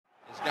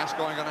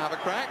Gascoigne going to have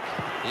a crack?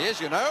 He is,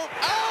 you know.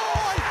 Oh,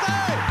 I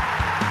say!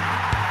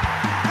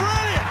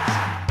 Brilliant!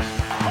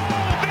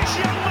 Oh,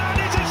 this young man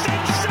is a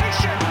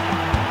sensation!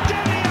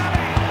 Dele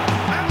Alli,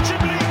 out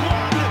of League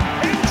One,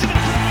 into the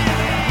Premier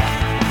League.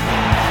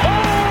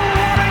 Oh,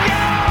 what a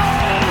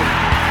goal!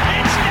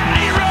 It's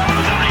Danny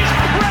Rose on his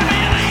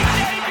Premier League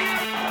debut.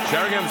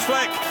 Sheringham's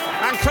flick,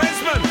 and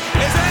Klinsmann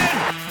is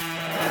in!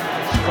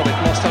 He's got it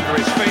lost under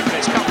his feet, and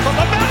it's come from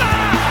the Miller!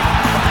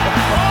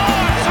 Oh,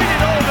 I've seen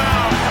it all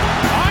now!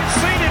 I've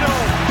seen it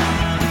all!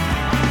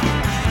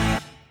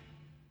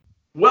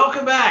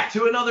 Welcome back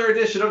to another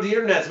edition of the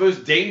Internet's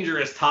most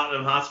dangerous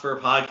Tottenham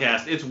Hotspur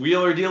podcast. It's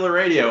Wheeler Dealer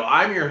Radio.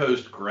 I'm your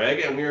host, Greg,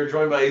 and we are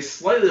joined by a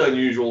slightly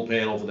unusual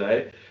panel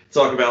today to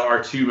talk about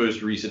our two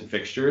most recent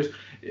fixtures.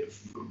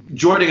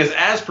 Joining us,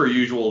 as per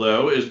usual,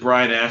 though, is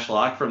Brian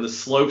Ashlock from the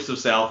slopes of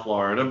South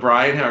Florida.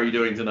 Brian, how are you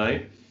doing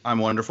tonight? I'm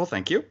wonderful,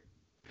 thank you.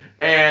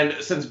 And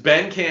since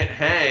Ben can't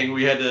hang,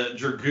 we had to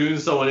dragoon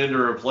someone in to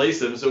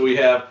replace him. So we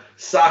have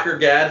soccer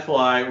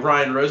gadfly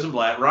Ryan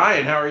Rosenblatt.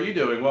 Ryan, how are you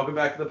doing? Welcome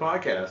back to the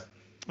podcast.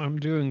 I'm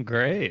doing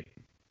great.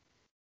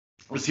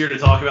 I was here to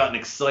talk about an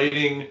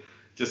exciting,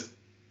 just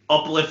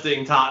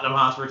uplifting Tottenham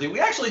Hotspur team. We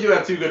actually do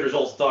have two good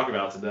results to talk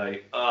about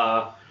tonight.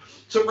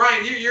 So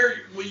Ryan,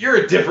 you're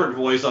a different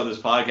voice on this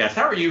podcast.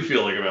 How are you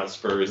feeling about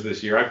Spurs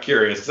this year? I'm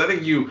curious because I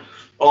think you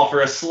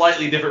offer a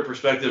slightly different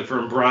perspective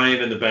from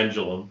Brian and the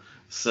Pendulum.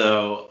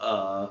 So,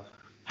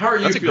 how are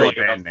you That's a feeling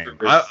great about band name.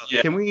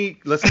 Spurs? Can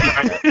let's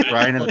keep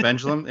Ryan and the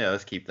Pendulum? Yeah,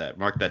 let's keep that.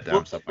 Mark that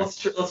down somewhere.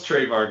 Let's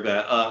trademark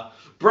that.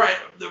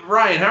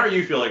 Ryan, how are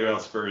you feeling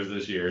about Spurs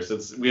this year?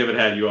 Since we haven't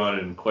had you on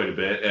in quite a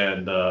bit,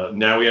 and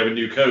now we have a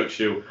new coach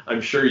who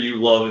I'm sure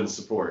you love and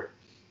support.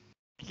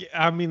 Yeah,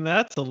 I mean,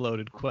 that's a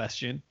loaded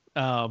question.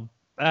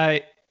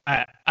 I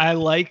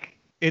like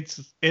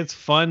it's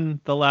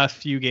fun the last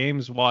few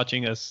games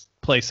watching us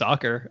play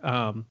soccer.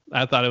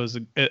 I thought it was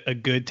a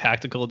good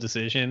tactical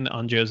decision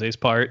on Jose's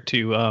part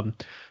to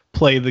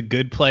play the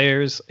good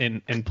players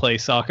and play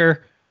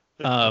soccer.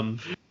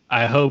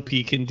 I hope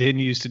he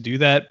continues to do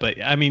that.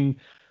 But I mean,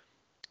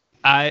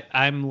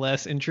 I'm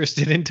less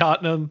interested in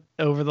Tottenham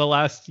over the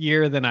last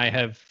year than I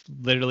have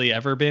literally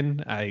ever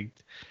been. I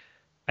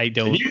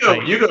don't. And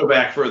you go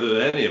back further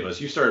than any of us.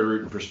 You started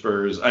rooting for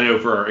Spurs. I know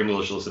for our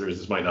English listeners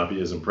this might not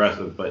be as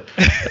impressive, but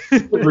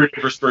you've been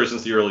rooting for Spurs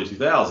since the early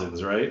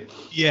 2000s, right?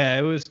 Yeah,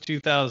 it was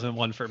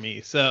 2001 for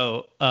me.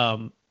 So,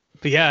 but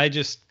yeah,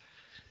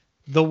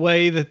 the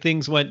way that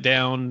things went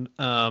down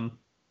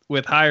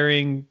with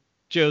hiring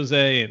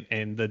Jose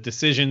and the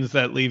decisions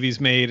that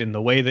Levy's made and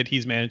the way that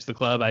he's managed the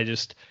club,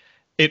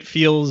 it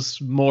feels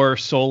more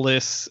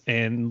soulless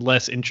and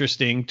less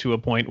interesting to a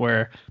point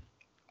where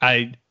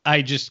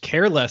I just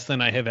care less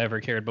than I have ever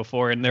cared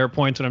before. And there are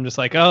points when I'm just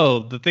like,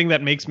 oh, the thing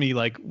that makes me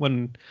like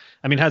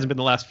it hasn't been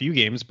the last few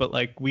games, but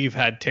like we've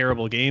had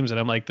terrible games. And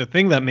I'm like, the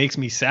thing that makes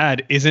me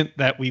sad isn't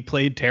that we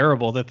played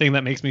terrible. The thing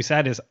that makes me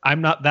sad is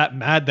I'm not that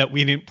mad that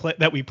we didn't play,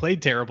 that we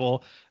played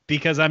terrible,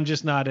 because I'm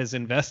just not as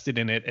invested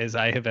in it as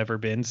I have ever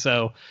been.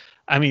 So,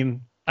 I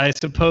mean, I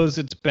suppose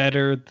it's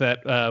better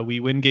that we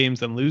win games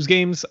than lose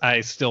games.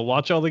 I still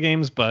watch all the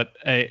games, but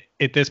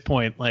at this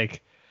point,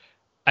 like,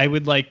 I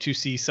would like to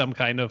see some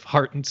kind of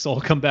heart and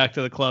soul come back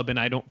to the club, and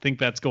I don't think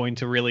that's going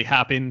to really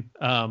happen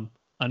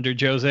under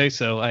Jose.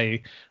 So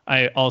I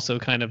also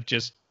kind of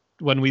just,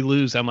 when we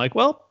lose, I'm like,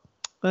 well,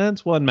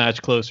 that's one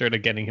match closer to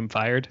getting him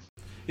fired.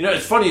 You know,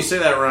 it's funny you say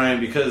that, Ryan,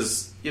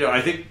 because, you know,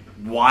 I think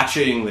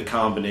watching the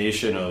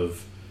combination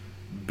of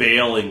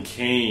Bale and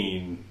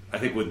Kane, I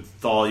think would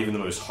thaw even the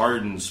most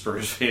hardened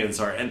Spurs fans'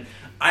 heart. And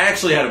I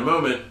actually had a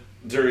moment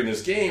during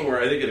this game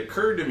where I think it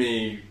occurred to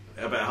me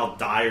about how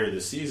dire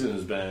the season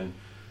has been,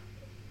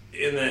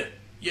 in that,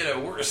 you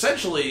know, we're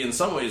essentially in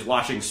some ways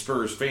watching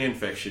Spurs fan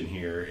fiction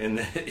here, in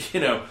that,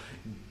 you know,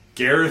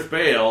 Gareth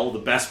Bale, the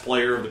best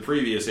player of the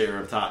previous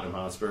era of Tottenham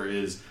Hotspur,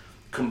 is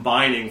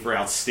combining for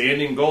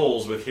outstanding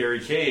goals with Harry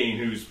Kane,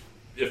 who's,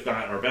 if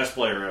not our best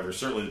player ever,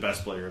 certainly the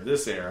best player of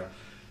this era.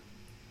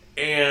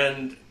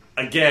 And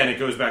again, it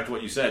goes back to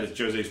what you said, is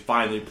Jose's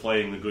finally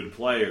playing the good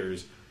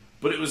players.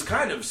 But it was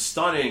kind of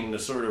stunning to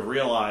sort of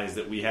realize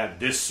that we had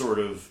this sort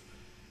of,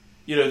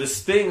 you know,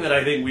 this thing that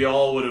I think we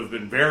all would have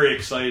been very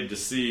excited to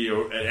see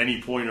at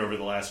any point over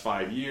the last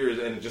 5 years,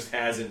 and it just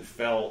hasn't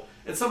felt.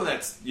 And some of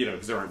that's, you know,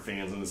 because there aren't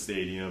fans in the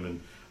stadium,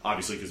 and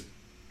obviously because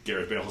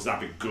Gareth Bale has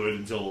not been good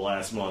until the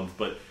last month.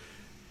 But,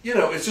 you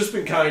know, it's just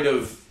been kind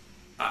of,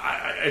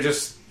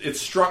 it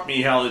struck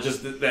me how it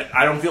just, that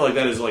I don't feel like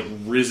that has, like,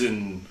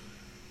 risen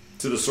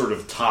to the sort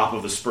of top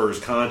of the Spurs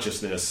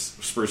consciousness,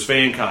 Spurs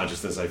fan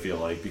consciousness, I feel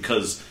like,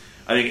 because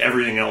I think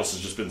everything else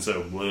has just been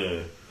so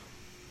bleh.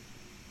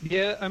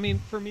 Yeah, I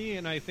mean, for me,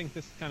 and I think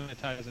this kind of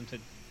ties into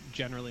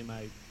generally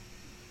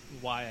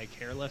why I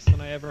care less than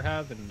I ever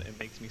have, and it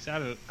makes me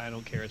sad. I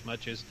don't care as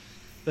much as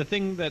the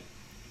thing that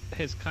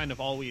has kind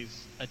of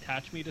always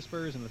attached me to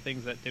Spurs, and the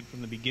things that did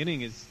from the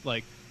beginning is,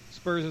 like,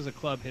 Spurs as a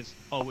club has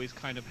always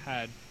kind of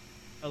had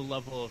a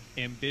level of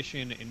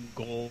ambition and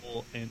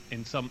goal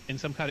and some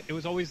kind of, it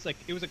was always like,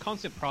 it was a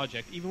constant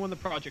project, even when the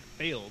project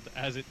failed,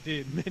 as it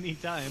did many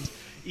times,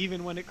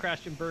 even when it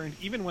crashed and burned,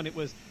 even when it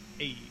was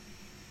a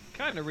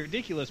kind of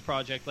ridiculous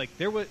project. Like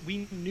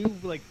we knew,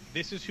 like,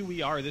 this is who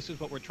we are, this is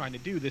what we're trying to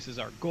do, this is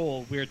our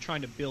goal, we're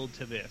trying to build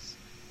to this,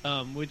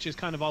 which is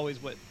kind of always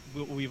what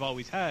we've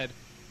always had.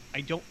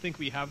 I don't think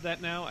we have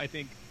that now. I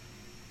think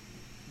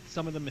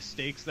some of the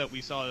mistakes that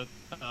we saw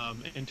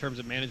in terms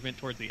of management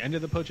towards the end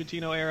of the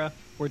Pochettino era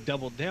were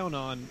doubled down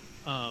on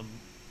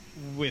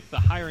with the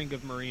hiring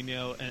of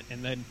Mourinho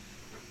and then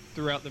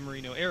throughout the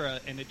Mourinho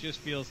era, and it just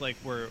feels like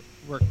we're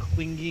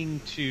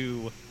clinging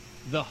to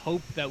the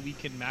hope that we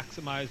can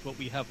maximize what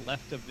we have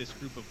left of this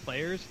group of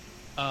players,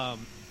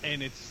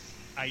 and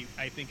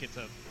I think it's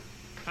a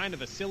kind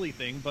of a silly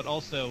thing, but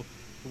also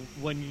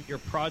when your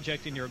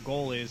project and your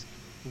goal is,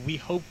 we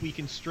hope we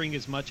can string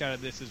as much out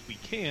of this as we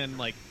can,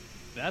 like,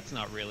 that's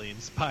not really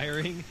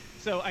inspiring.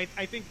 So I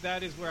think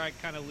that is where I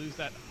kind of lose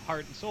that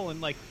heart and soul. And,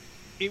 like,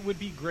 it would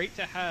be great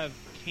to have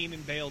Kane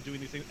and Bale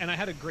doing these things. And I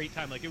had a great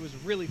time. Like, it was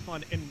really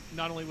fun. And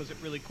not only was it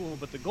really cool,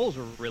 but the goals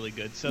were really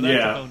good. So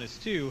that's a bonus,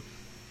 too.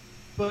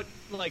 But,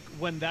 like,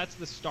 when that's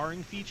the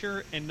starring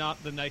feature and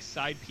not the nice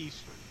side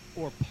piece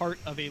or part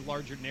of a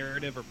larger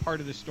narrative or part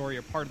of the story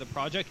or part of the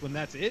project, when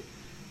that's it,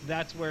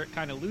 that's where it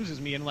kind of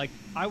loses me. And, like,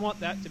 I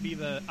want that to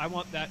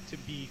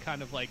be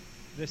kind of like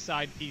the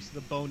side piece, the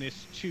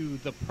bonus to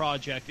the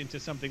project into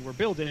something we're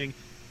building,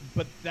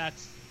 but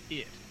that's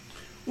it.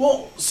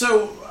 Well,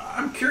 so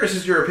I'm curious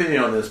as your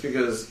opinion on this,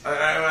 because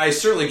I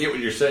certainly get what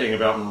you're saying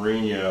about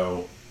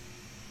Mourinho,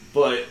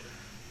 but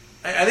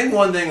I think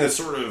one thing that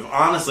sort of,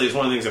 honestly, is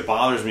one of the things that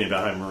bothers me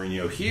about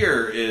Mourinho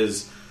here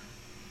is,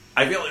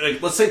 I feel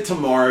like, let's say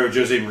tomorrow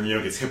Jose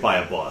Mourinho gets hit by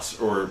a bus,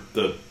 or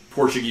the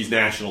Portuguese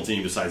national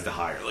team decides to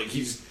hire. Like,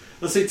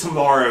 let's say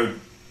tomorrow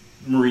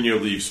Mourinho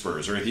leaves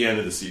Spurs, or at the end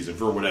of the season,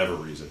 for whatever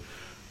reason.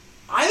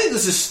 I think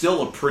this is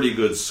still a pretty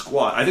good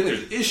squad. I think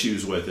there's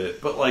issues with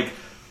it, but, like,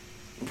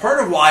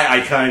 part of why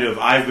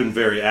I've been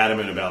very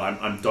adamant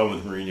about I'm done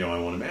with Mourinho, I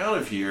want him out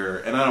of here,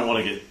 and I don't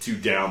want to get too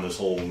down this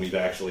hole when we've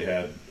actually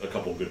had a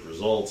couple good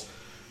results.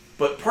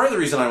 But part of the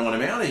reason I want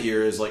him out of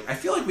here is, like, I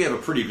feel like we have a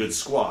pretty good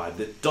squad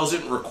that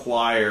doesn't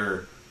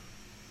require,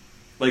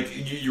 like,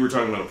 you were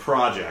talking about a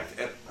project,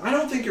 and I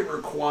don't think it would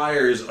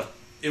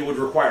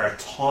require a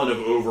ton of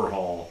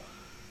overhaul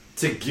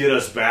to get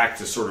us back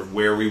to sort of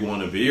where we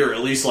want to be, or at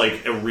least,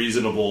 like, a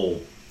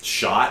reasonable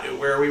shot at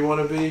where we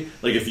want to be.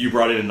 Like, if you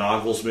brought in a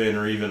Nagelsmann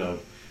or even a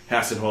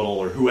Hasenhüttl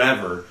or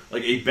whoever,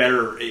 like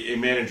a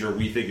manager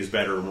we think is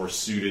better or more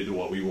suited to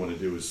what we want to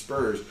do as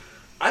Spurs,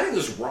 I think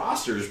this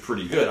roster is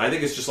pretty good. I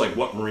think it's just like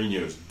what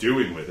Mourinho's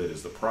doing with it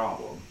is the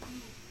problem.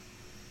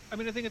 I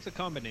mean, I think it's a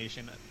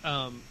combination.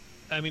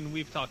 I mean,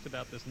 we've talked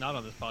about this not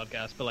on this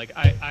podcast, but like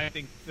I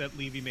think that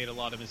Levy made a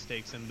lot of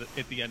mistakes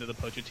at the end of the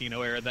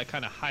Pochettino era that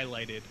kind of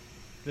highlighted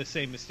the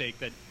same mistake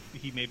that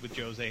he made with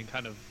Jose and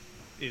kind of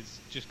is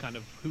just kind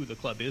of who the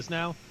club is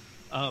now.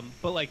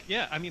 But like,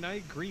 yeah, I mean, I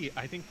agree.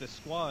 I think the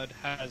squad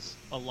has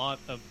a lot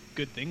of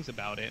good things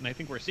about it, and I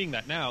think we're seeing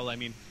that now. I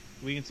mean,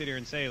 we can sit here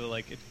and say that,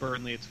 like, it's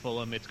Burnley, it's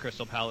Fulham, it's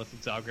Crystal Palace,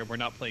 it's Zagreb. We're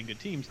not playing good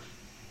teams.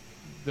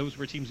 Those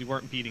were teams we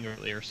weren't beating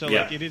earlier. So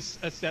like, it is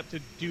a step to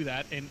do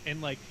that,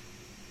 and like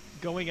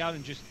going out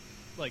and just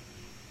like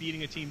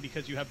beating a team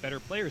because you have better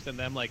players than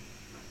them, like,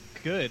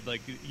 good.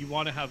 Like, you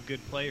want to have good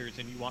players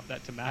and you want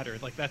that to matter.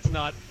 Like, that's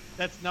not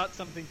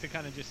something to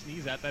kind of just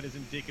sneeze at. That is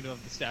indicative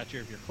of the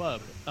stature of your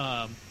club.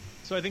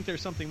 So I think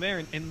there's something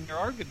there, and there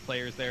are good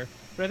players there.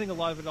 But I think a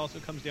lot of it also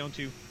comes down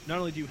to not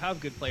only do you have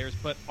good players,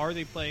 but are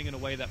they playing in a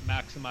way that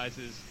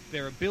maximizes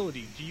their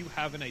ability? Do you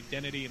have an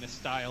identity and a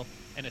style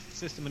and a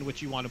system in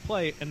which you want to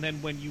play? And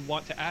then when you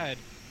want to add,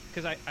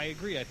 because I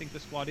agree, I think the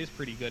squad is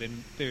pretty good,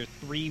 and they're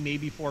 3,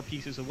 maybe 4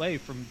 pieces away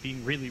from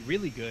being really,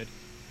 really good.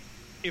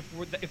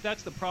 If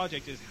that's the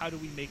project, is how do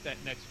we make that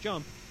next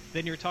jump,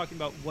 then you're talking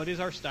about what is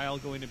our style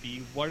going to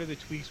be, what are the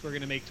tweaks we're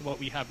going to make to what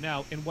we have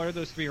now, and what are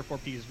those 3 or 4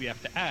 pieces we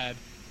have to add,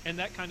 and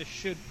that kind of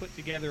should put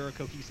together a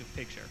cohesive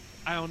picture.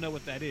 I don't know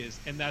what that is,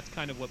 and that's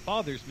kind of what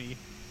bothers me,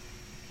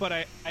 but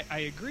I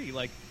agree.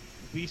 Like,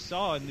 we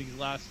saw in these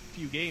last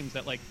few games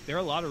that, like, there are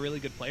a lot of really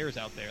good players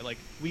out there. Like,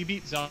 we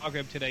beat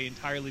Zagreb today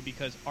entirely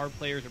because our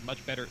players are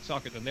much better at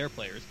soccer than their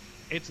players.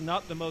 It's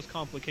not the most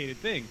complicated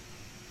thing.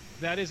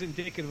 That is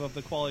indicative of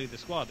the quality of the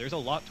squad. There's a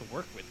lot to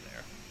work with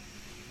there.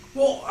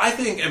 Well, I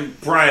think, and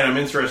Brian, I'm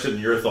interested in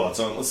your thoughts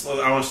on.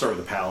 I want to start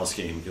with the Palace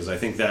game, because I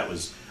think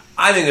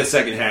the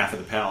second half of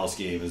the Palace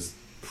game is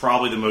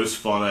probably the most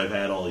fun I've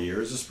had all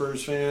year as a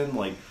Spurs fan.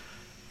 Like,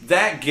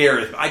 that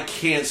Gareth, I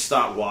can't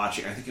stop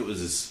watching. I think it was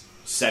his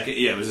second.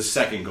 Yeah, it was his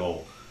second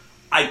goal.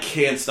 I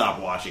can't stop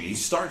watching. He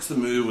starts the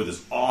move with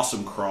his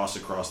awesome cross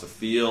across the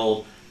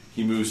field.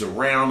 He moves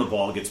around. The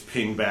ball gets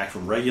pinged back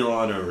from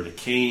Reguilon over to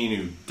Kane,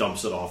 who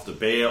dumps it off to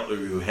Bale, or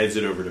who heads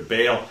it over to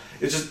Bale.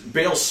 It's just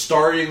Bale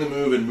starting the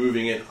move and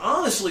moving it.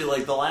 Honestly,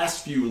 like the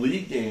last few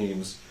league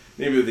games,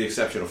 maybe with the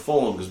exception of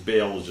Fulham, because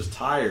Bale was just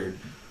tired,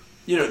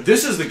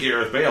 this is the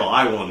Gareth Bale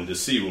I wanted to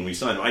see when we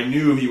signed him. I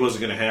knew he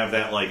wasn't going to have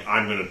that, like,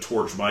 I'm going to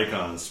torch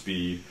Mycon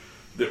speed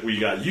that we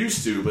got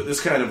used to, but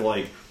this kind of,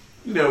 like,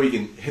 he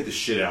can hit the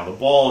shit out of the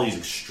ball. He's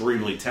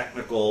extremely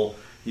technical.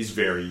 He's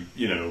very,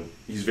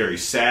 he's very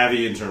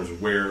savvy in terms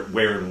of where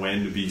and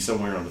when to be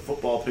somewhere on the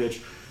football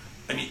pitch.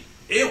 I mean,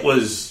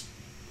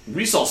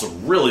 we saw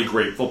some really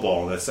great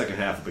football in that second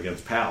half up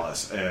against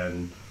Palace,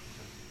 and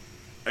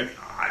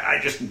I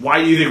just,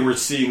 why do you think we're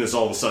seeing this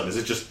all of a sudden? Is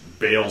it just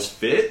Bale's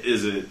fit?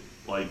 Is it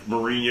like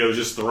Mourinho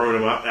just throwing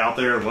them out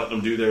there and letting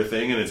them do their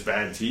thing, and it's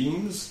bad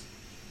teams?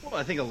 Well,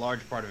 I think a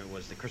large part of it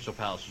was that Crystal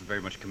Palace was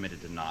very much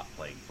committed to not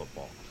playing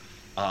football.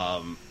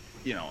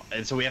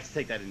 And so we have to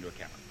take that into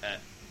account.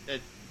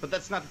 But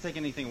that's not to take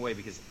anything away,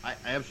 because I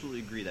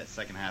absolutely agree that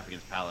second half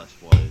against Palace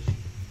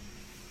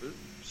was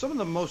some of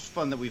the most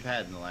fun that we've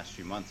had in the last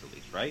few months, at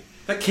least, right?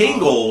 That Kane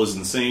goal was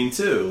insane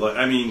too. Like,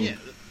 I mean, yeah,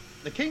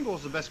 the Kane goal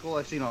is the best goal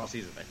I've seen all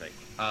season, I think.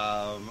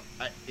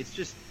 It's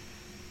just,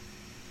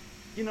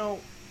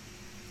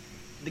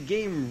 the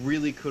game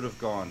really could have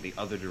gone the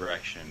other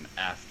direction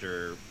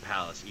after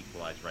Palace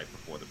equalized right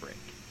before the break.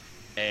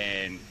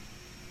 And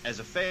as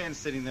a fan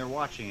sitting there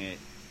watching it,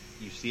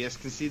 you see us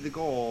concede the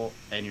goal,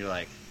 and you're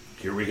like,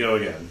 here we go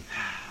again.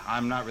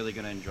 I'm not really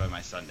going to enjoy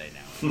my Sunday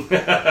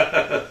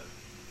now.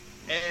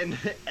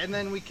 and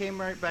then we came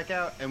right back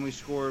out, and we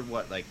scored,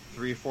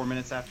 3 or 4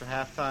 minutes after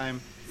halftime.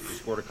 We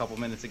scored a couple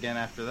minutes again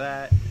after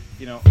that.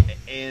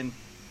 And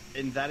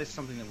that is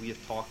something that we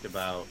have talked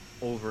about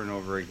over and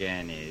over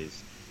again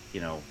is,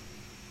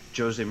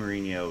 Jose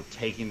Mourinho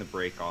taking the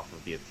break off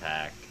of the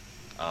attack,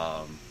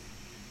 and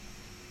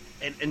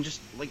just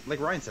like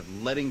Ryan said,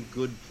 letting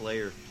good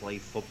players play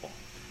football.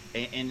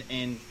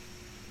 And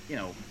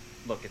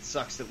look, it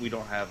sucks that we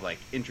don't have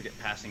intricate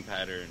passing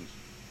patterns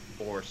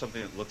or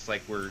something that looks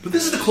like we're. But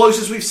this is the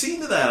closest we've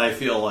seen to that. I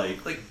feel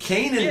like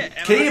Kane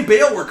and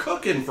Bale were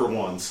cooking for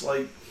once.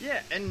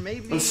 And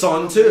maybe and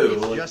Son too.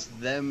 It's just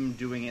them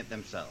doing it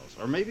themselves,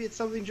 or maybe it's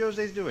something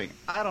Jose's doing.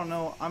 I don't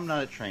know. I'm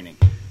not at training,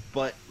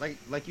 but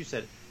like you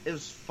said, it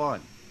was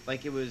fun.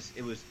 It was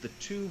the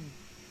two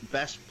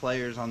best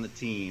players on the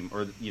team,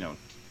 or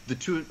the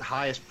two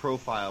highest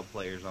profile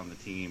players on the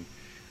team,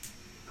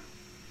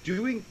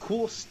 doing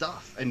cool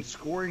stuff and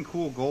scoring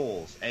cool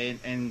goals.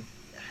 And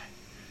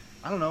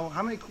I don't know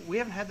how many. We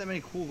haven't had that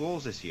many cool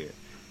goals this year,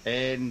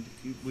 and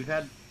we've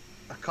had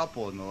a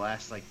couple in the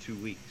last 2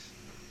 weeks.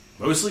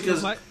 Mostly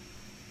because.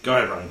 Go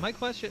ahead, Ryan. My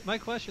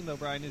question though,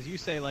 Brian, is you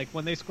say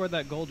when they scored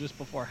that goal just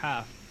before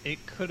half,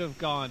 it could have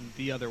gone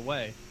the other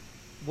way.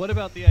 What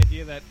about the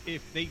idea that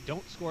if they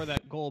don't score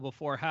that goal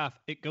before half,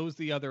 it goes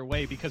the other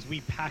way because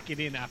we pack it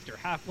in after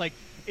half?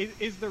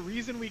 Is the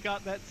reason we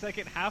got that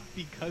second half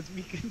because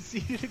we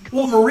conceded a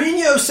goal? Well,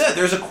 Mourinho said,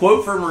 there's a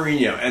quote from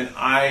Mourinho, and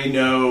I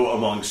know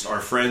amongst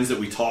our friends that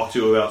we talk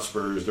to about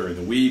Spurs during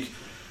the week,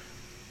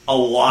 a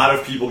lot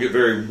of people get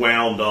very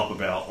wound up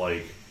about,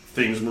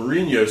 things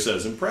Mourinho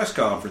says in press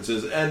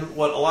conferences, and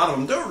what a lot of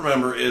them don't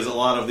remember is a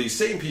lot of these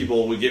same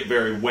people would get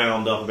very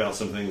wound up about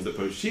some things that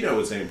Pochettino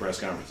would say in press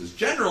conferences.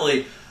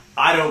 Generally,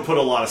 I don't put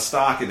a lot of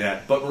stock in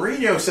that, but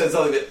Mourinho said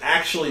something that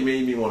actually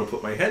made me want to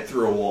put my head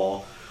through a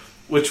wall,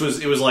 which was,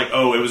 it was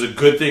a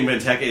good thing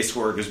Benteke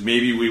scored because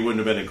maybe we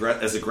wouldn't have been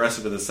as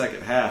aggressive in the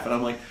second half. And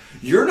I'm like,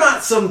 you're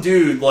not some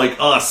dude like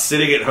us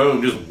sitting at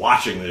home just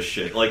watching this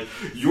shit.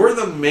 You're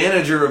the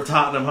manager of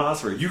Tottenham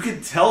Hotspur. You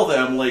can tell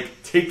them,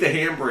 take the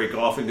handbrake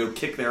off and go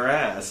kick their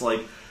ass.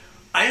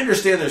 I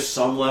understand there's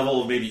some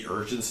level of maybe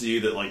urgency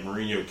that,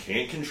 Mourinho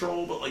can't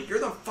control, but, you're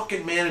the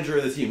fucking manager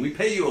of the team. We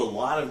pay you a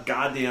lot of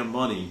goddamn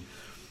money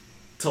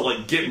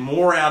to, get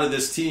more out of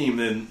this team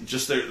than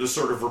just the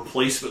sort of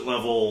replacement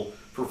level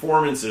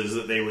performances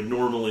that they would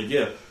normally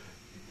give.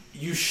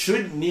 You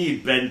shouldn't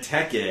need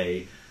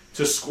Benteke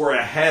to score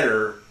a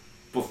header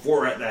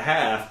before at the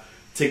half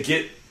to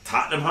get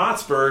Tottenham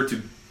Hotspur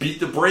to beat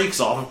the brakes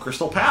off of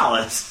Crystal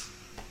Palace.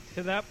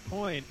 To that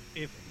point,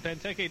 if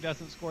Benteke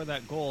doesn't score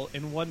that goal,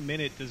 in 1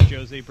 minute does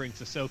Jose bring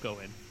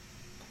Sissoko in?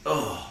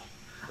 Oh.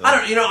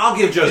 I'll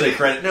give Jose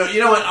credit. No,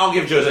 you know what? I'll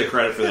give Jose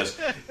credit for this.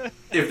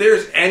 If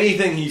there's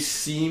anything he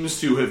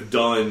seems to have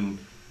done,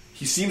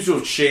 he seems to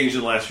have changed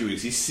in the last few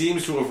weeks. He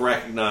seems to have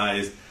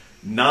recognized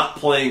not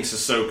playing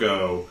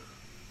Sissoko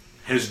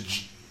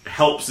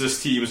helps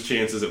this team's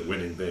chances at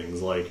winning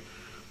things.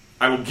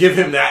 I will give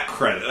him that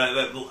credit.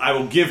 I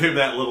will give him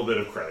that little bit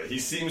of credit. He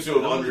seems to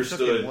have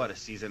understood. It took him, a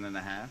season and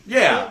a half?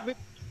 Yeah.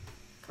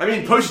 I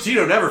mean,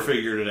 Pochettino never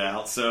figured it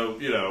out, so,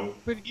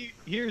 But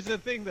here's the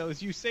thing, though,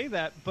 is you say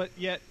that, but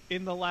yet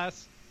in the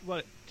last,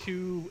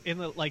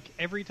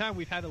 every time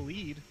we've had a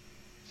lead,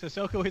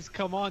 Sissoko has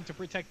come on to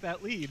protect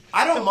that lead.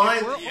 I don't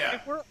mind.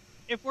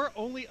 If we're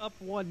only up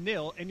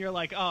 1-0, and you're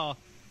like,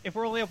 if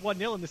we're only up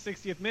 1-0 in the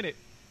 60th minute,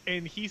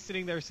 and he's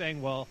sitting there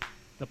saying, well,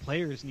 the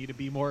players need to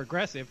be more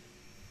aggressive,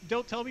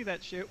 don't tell me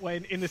that shit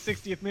when in the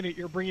 60th minute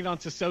you're bringing on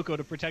Sissoko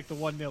to protect the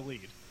 1-0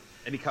 lead.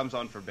 And he comes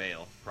on for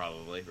Bale,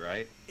 probably,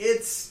 right? But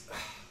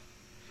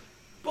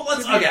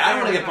I don't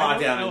want to get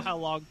bogged down. I don't know how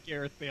long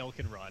Gareth Bale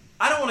can run.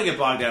 I don't want to get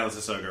bogged down with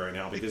Sissoko right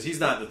now because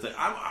he's not the thing.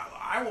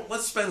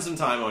 let's spend some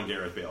time on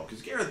Gareth Bale,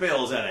 because Gareth Bale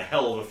has had a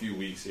hell of a few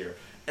weeks here.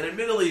 And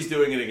admittedly, he's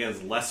doing it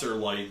against the lesser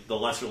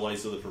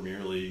lights of the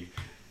Premier League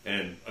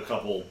and a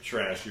couple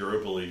trash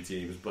Europa League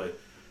teams. But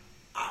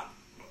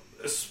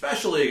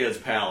especially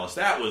against Palace,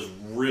 that was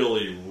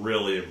really,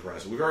 really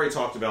impressive. We've already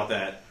talked about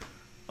that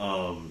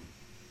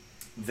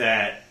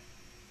that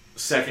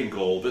second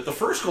goal, but the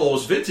first goal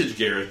was vintage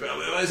Gareth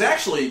Bale. It was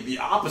actually the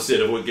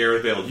opposite of what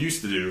Gareth Bale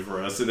used to do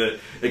for us, and that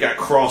it got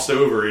crossed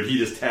over and he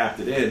just tapped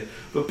it in.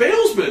 But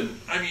Bale's been,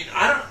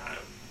 I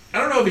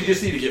don't know if he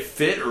just need to get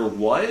fit or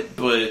what,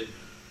 but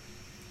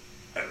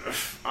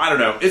I don't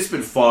know. It's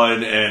been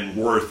fun and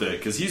worth it,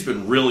 because he's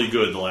been really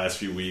good the last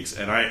few weeks,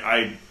 and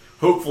I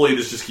hopefully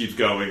this just keeps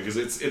going, because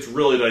it's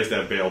really nice to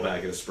have Bale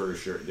back in a Spurs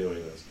shirt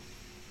doing this.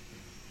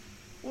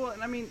 Well,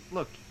 and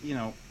look,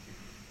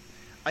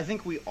 I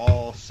think we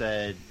all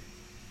said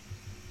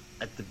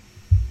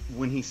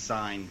when he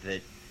signed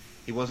that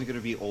he wasn't going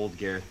to be old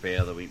Gareth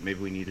Bale, that maybe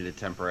we needed to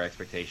temper our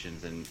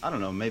expectations, and I don't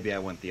know, maybe I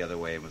went the other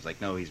way and was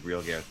like, no, he's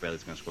real Gareth Bale,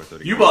 he's going to score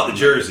 30 You goals. bought the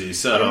jersey,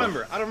 so... I don't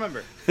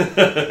remember.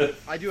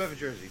 I do have a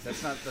jersey.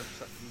 That's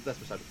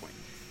beside the point.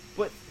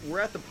 But we're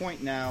at the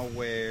point now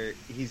where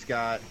he's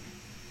got,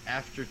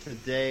 after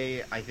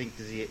today, I think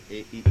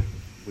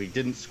we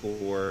didn't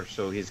score,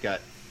 so he's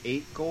got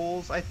 8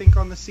 goals, I think,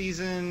 on the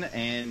season,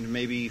 and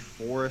maybe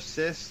 4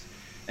 assists.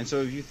 And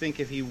so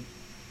if he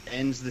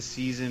ends the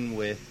season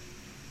with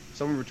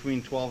somewhere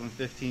between 12 and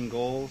 15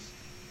 goals,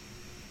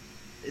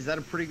 is that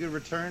a pretty good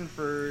return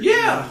for...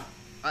 Yeah!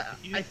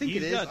 I think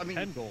it is. Got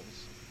 10 goals.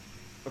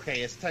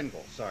 Okay, it's 10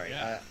 goals, sorry.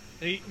 Yeah.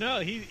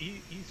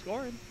 He's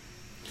scoring.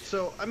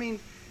 So, and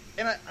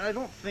I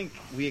don't think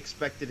we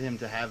expected him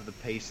to have the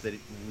pace that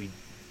we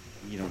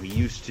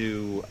used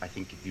to. I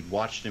think if you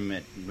watched him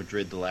at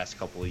Madrid the last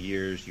couple of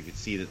years, you could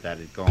see that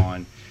had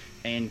gone.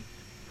 And,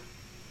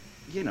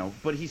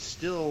 but he's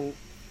still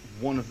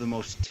one of the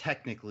most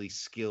technically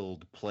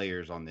skilled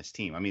players on this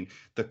team.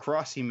 The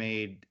cross he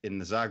made in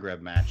the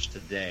Zagreb match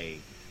today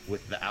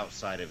with the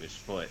outside of his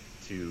foot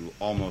to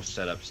almost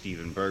set up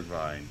Steven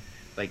Bergwijn,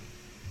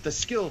 the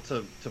skill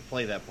to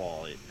play that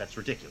ball, that's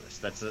ridiculous.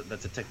 That's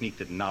a technique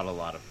that not a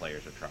lot of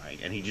players are trying,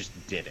 and he just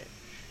did it.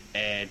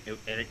 And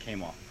it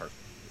came off perfect.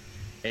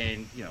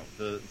 And,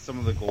 some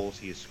of the goals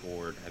he has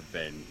scored have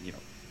been,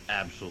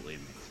 absolutely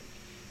amazing.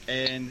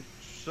 And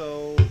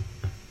so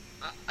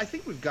I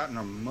think we've gotten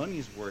our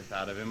money's worth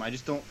out of him. I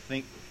just don't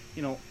think,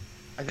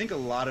 I think a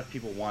lot of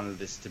people wanted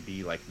this to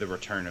be like the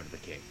return of the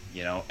king,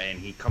 and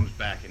he comes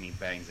back and he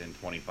bangs in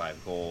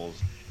 25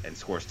 goals and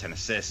scores 10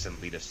 assists and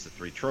leads us to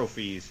 3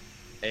 trophies.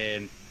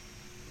 And,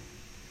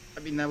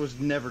 that was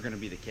never going to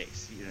be the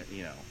case.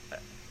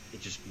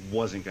 It just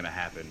wasn't going to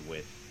happen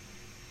with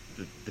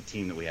the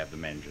team that we have, the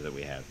manager that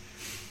we have.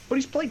 But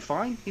he's played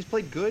fine. He's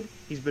played good.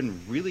 He's been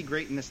really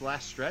great in this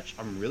last stretch.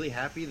 I'm really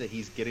happy that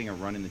he's getting a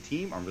run in the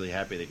team. I'm really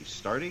happy that he's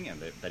starting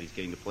and that he's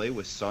getting to play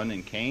with Son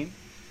and Kane.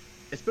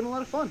 It's been a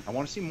lot of fun. I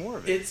want to see more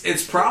of it.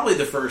 It's probably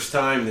the first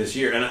time this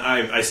year, and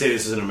I say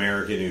this as an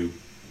American who,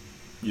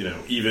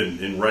 even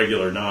in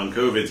regular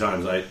non-COVID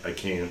times, I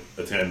can't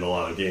attend a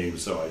lot of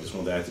games, so I just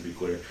want that to be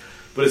clear.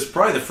 But it's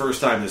probably the first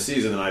time this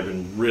season that I've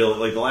been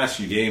really, the last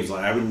few games,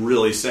 I've been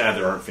really sad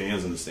there aren't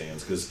fans in the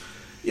stands, because,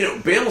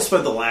 Bale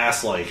spent the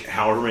last,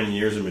 however many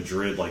years in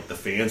Madrid, the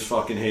fans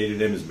fucking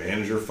hated him, his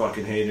manager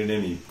fucking hated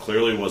him, he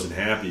clearly wasn't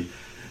happy.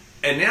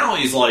 And now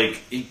he's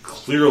he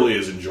clearly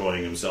is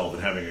enjoying himself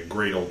and having a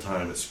great old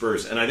time at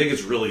Spurs. And I think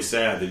it's really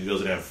sad that he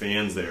doesn't have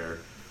fans there,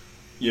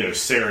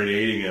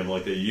 serenading him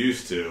like they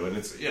used to. And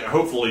it's,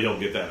 hopefully he'll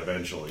get that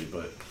eventually.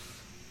 But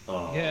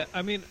yeah,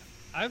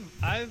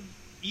 I've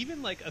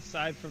even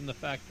aside from the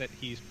fact that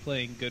he's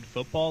playing good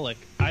football,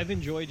 I've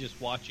enjoyed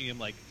just watching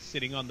him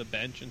sitting on the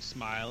bench and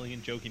smiling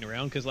and joking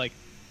around, because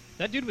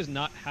that dude was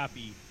not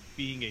happy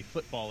being a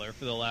footballer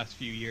for the last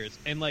few years,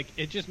 and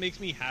it just makes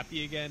me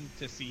happy again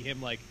to see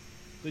him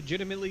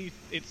legitimately,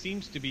 it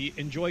seems to be,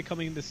 enjoy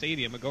coming to the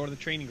stadium or going to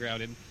the training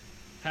ground and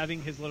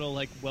having his little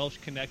Welsh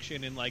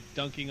connection and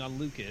dunking on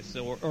Lucas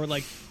or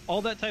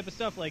all that type of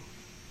stuff.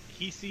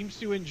 He seems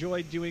to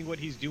enjoy doing what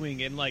he's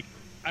doing, and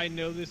I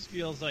know this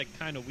feels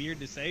kind of weird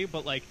to say,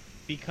 but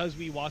because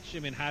we watched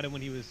him and had him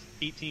when he was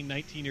 18,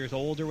 19 years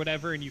old or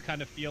whatever, and you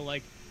kind of feel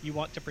you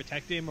want to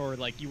protect him, or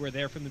you were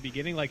there from the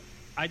beginning,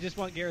 I just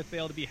want Gareth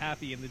Bale to be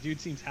happy, and the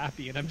dude seems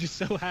happy, and I'm just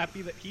so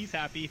happy that he's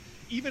happy,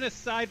 even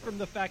aside from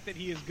the fact that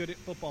he is good at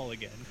football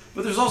again.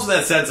 But there's also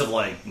that sense of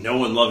no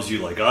one loves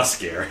you like us,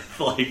 Gareth.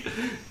 Nobody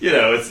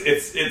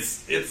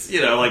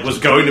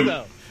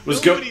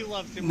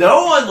loves him.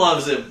 No one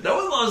loves him. No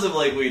one loves him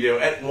like we do.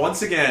 And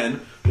once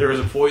again, there was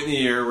a point in the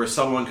year where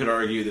someone could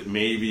argue that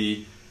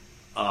maybe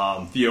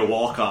Theo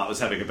Walcott was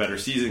having a better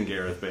season than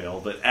Gareth Bale,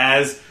 but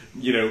as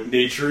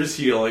nature is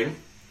healing.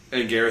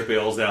 And Gareth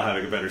Bale is now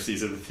having a better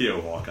season than Theo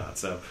Walcott.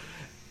 So,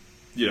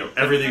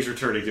 everything's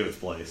returning to its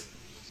place.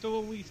 So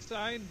when we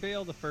signed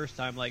Bale the first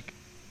time, I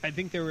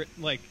think there were,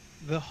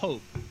 the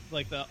hope,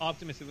 the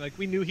optimism.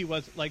 We knew he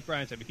was, like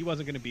Brian said, he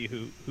wasn't going to be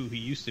who he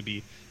used to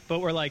be. But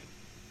we're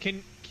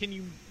can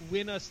you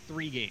win us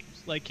 3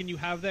 games? Like, can you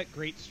have that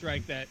great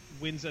strike that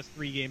wins us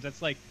 3 games?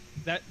 That's like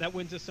that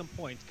wins us some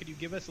points. Could you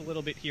give us a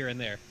little bit here and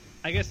there?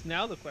 I guess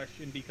now the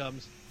question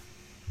becomes,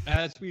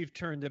 as we've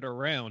turned it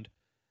around,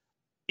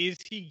 is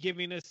he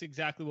giving us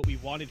exactly what we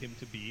wanted him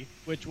to be,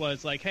 which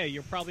was like, hey,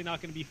 you're probably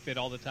not going to be fit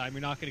all the time.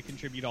 You're not going to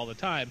contribute all the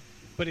time.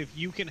 But if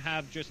you can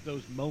have just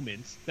those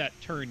moments that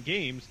turn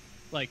games,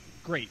 like,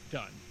 great,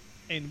 done.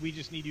 And we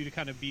just need you to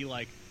kind of be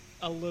like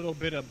a little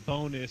bit of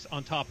bonus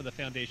on top of the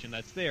foundation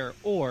that's there.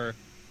 Or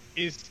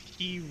is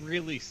he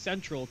really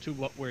central to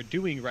what we're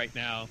doing right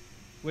now,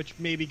 which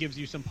maybe gives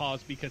you some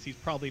pause because he's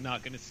probably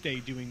not going to stay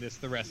doing this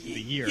the rest of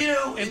the year. You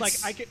know, and like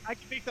I can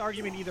make the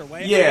argument either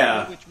way. Yeah. I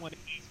don't know which one it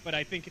is, but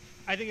I think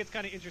it's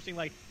kind of interesting.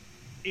 Like,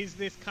 is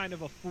this kind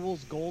of a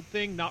fool's gold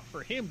thing, not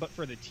for him but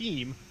for the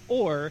team,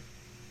 or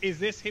is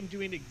this him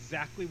doing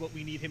exactly what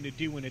we need him to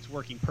do when it's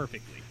working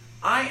perfectly?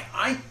 I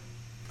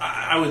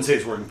wouldn't say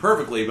it's working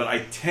perfectly, but I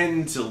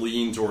tend to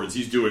lean towards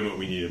he's doing what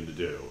we need him to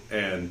do.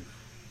 And,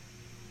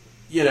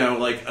 you know,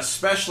 like,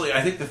 especially,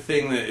 I think the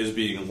thing that is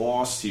being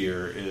lost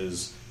here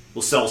is,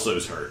 well,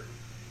 Celso's hurt.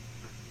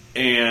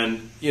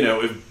 And, you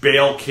know, if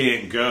Bale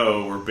can't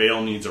go or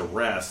Bale needs a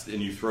rest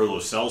and you throw Lo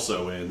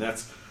Celso in,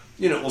 that's,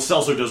 you know, Lo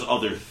Celso does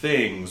other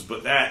things,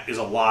 but that is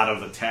a lot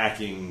of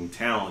attacking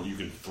talent you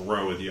can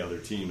throw at the other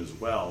team as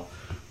well.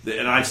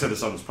 And I've said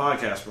this on this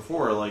podcast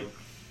before, like,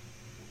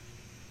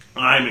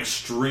 I'm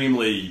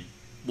extremely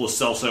Lo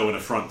Celso in a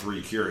front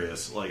 3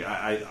 curious. Like,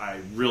 I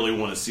really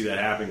want to see that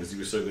happen because he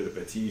was so good at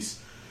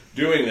Betis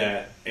doing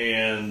that.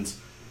 And,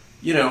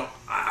 you know,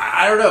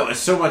 I don't know.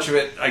 So much of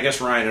it, I guess,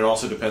 Ryan, it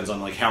also depends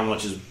on, like, how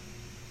much is,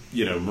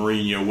 you know,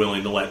 Mourinho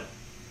willing to let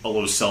a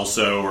Lo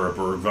Celso or a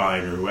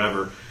Bergwijn or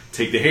whoever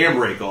take the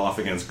handbrake off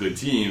against good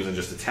teams and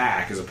just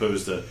attack as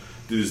opposed to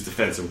do this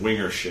defensive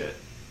winger shit.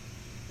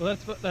 Well,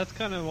 that's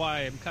kind of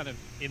why I'm kind of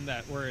in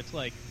that where it's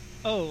like,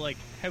 oh, like,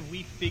 have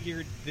we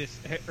figured this,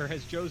 or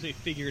has Jose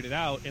figured it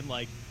out? And,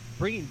 like,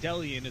 bringing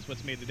Dele in is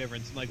what's made the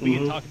difference. And, like, we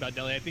can talk about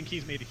Dele. I think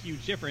he's made a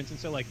huge difference. And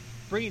so, like,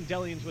 bringing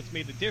Dele in is what's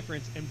made the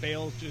difference, and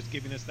Bale's just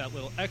giving us that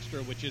little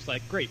extra, which is,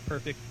 like, great,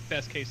 perfect,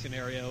 best case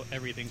scenario,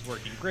 everything's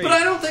working great. But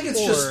I don't think it's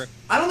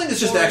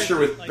just extra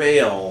with like,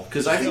 Bale,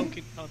 because I think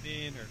can come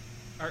in,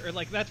 or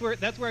like, that's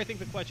where I think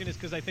the question is,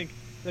 because I think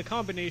the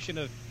combination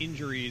of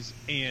injuries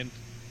and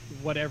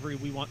whatever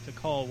we want to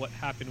call what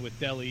happened with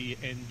Dele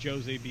and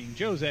Jose being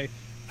Jose,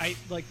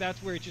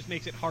 that's where it just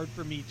makes it hard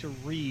for me to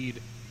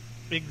read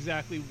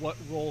exactly what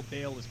role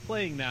Bale is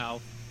playing now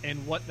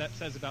and what that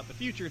says about the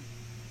future,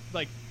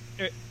 like,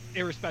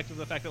 irrespective of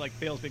the fact that, like,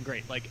 Bale's been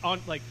great. Like,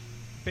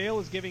 Bale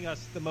is giving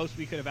us the most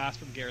we could have asked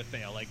from Gareth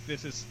Bale. Like,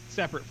 this is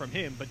separate from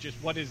him, but just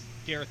what does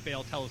Gareth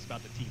Bale tell us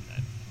about the team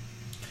then?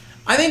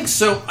 I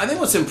think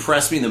what's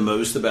impressed me the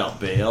most about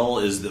Bale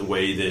is the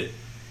way that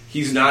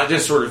he's not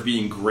just sort of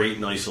being great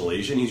in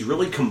isolation. He's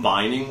really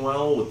combining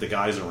well with the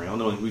guys around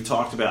him. Like, we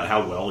talked about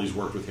how well he's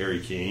worked with Harry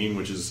Kane,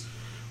 which is,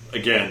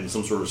 again,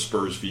 some sort of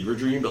Spurs fever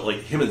dream. But,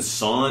 like, him and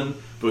Son,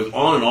 both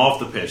on and off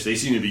the pitch, they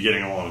seem to be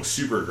getting along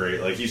super great.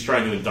 Like, he's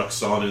trying to induct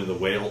Son into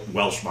the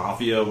Welsh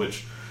Mafia,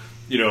 which,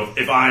 you know,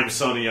 if I'm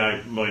Sonny,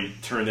 I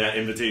might turn that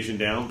invitation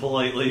down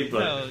politely. But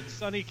no,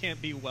 Sonny can't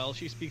be Welsh.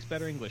 He speaks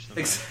better English than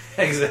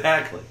I.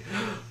 Exactly.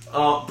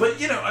 But,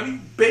 you know, I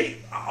mean,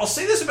 I'll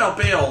say this about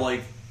Bale,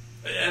 like,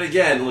 and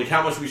again, like,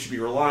 how much we should be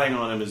relying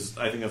on him is,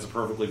 I think that's a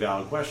perfectly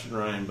valid question,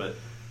 Ryan. But,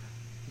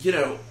 you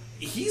know,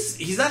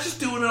 he's not just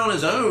doing it on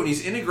his own.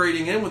 He's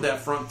integrating in with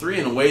that front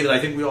 3 in a way that I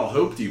think we all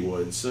hoped he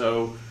would.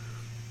 So,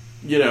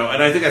 you know,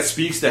 and I think that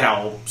speaks to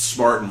how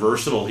smart and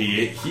versatile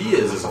he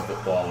is as a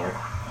footballer.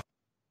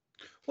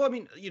 Well, I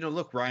mean, you know,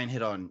 look, Ryan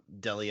hit on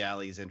Dele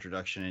Alli's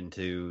introduction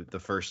into the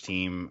first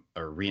team,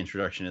 or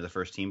reintroduction to the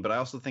first team, but I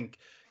also think,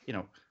 you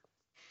know,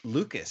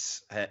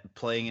 Lucas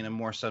playing in a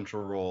more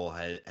central role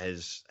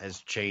has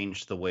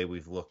changed the way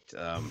we've looked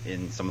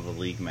in some of the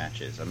league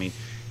matches. I mean,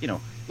 you know,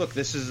 look,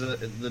 this is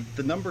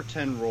the number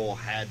 10 role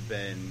had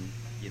been,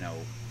 you know,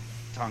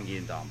 Tanguy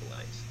and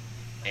Ndombele's,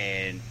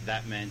 and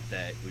that meant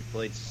that we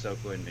played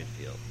Sissoko in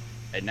midfield.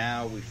 And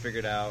now we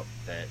figured out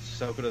that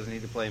Sissoko doesn't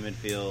need to play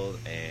midfield,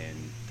 and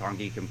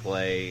Tanguy can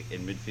play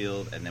in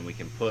midfield, and then we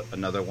can put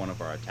another one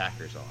of our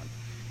attackers on.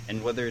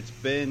 And whether it's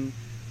been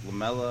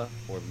Lamela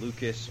or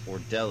Lucas or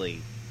Dele,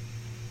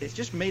 it's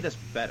just made us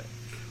better.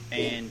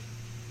 And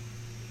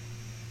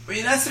I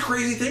mean, that's the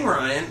crazy thing,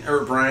 Ryan,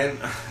 or Brian.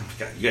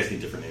 God, you guys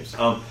need different names.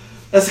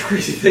 That's the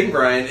crazy thing,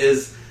 Brian,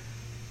 is,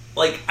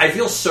 like, I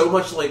feel so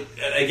much like,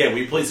 again,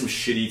 we played some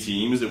shitty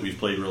teams that we've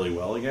played really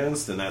well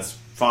against, and that's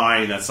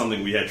fine. That's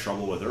something we had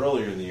trouble with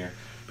earlier in the year.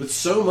 But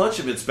so much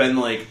of it's been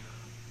like,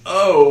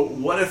 oh,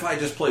 what if I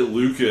just play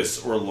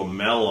Lucas or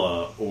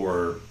Lamela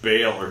or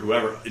Bale or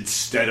whoever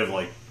instead of,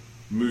 like,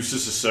 Moussa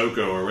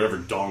Sissoko or whatever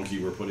donkey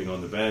we're putting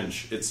on the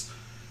bench?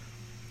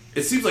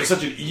 It seems like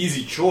such an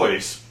easy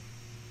choice,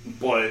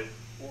 but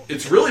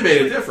it's really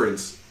made a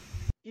difference.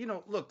 You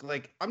know, look,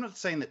 like, I'm not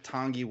saying that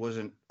Tanguy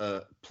wasn't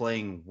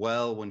playing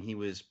well when he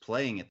was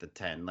playing at the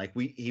 10. Like,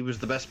 he was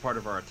the best part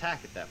of our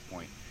attack at that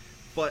point.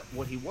 But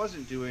what he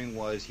wasn't doing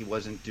was he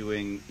wasn't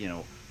doing, you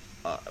know,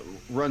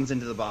 runs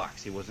into the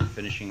box. He wasn't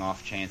finishing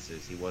off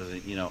chances. He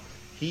wasn't,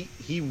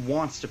 he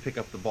wants to pick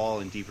up the ball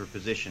in deeper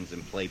positions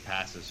and play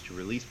passes to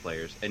release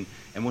players. And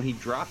when he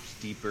drops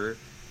deeper,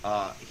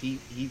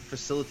 he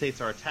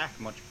facilitates our attack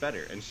much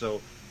better. And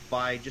so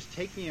by just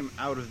taking him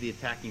out of the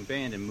attacking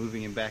band and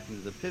moving him back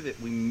into the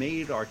pivot, we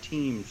made our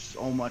team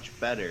so much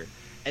better.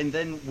 And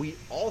then we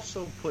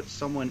also put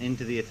someone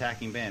into the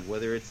attacking band,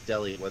 whether it's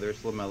Dele, whether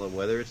it's Lamela,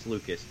 whether it's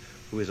Lucas,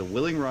 who is a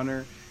willing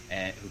runner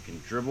and who can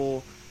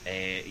dribble,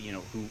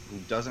 who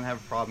doesn't have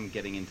a problem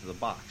getting into the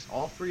box.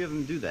 All three of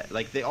them do that.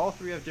 Like, they all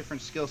three have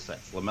different skill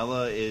sets.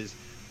 Lamela is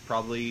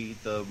probably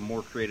the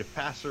more creative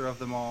passer of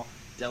them all.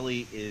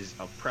 Dele is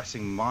a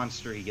pressing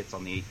monster. He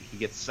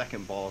gets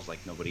second balls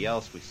like nobody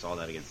else. We saw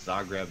that against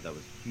Zagreb. That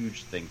was a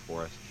huge thing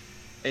for us.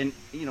 And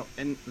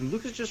and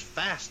Luka's just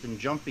fast and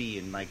jumpy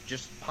and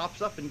just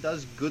pops up and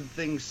does good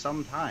things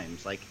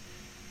sometimes.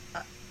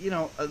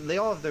 They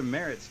all have their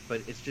merits,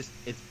 but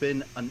it's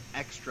been an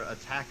extra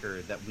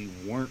attacker that we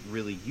weren't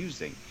really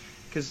using,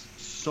 because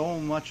so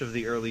much of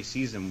the early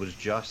season was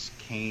just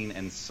Kane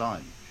and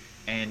Son.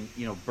 And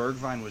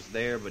Bergwijn was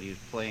there, but he was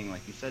playing,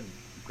 like you said,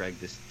 Greg,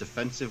 this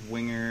defensive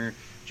winger,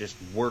 just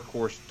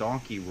workhorse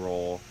donkey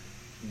role,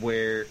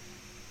 where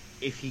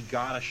if he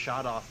got a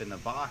shot off in the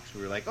box,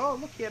 we were like, oh,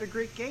 look, he had a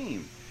great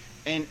game.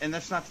 And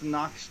that's not to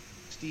knock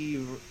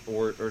Steve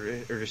or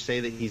to say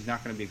that he's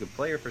not going to be a good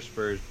player for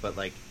Spurs, but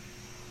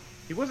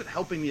he wasn't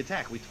helping the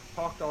attack. We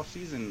talked all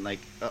season,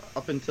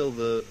 up until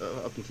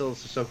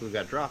Sissoko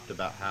got dropped,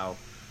 about how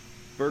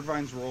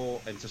Bergwijn's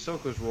role and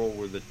Sissoko's role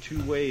were the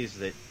two ways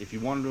that if you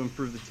wanted to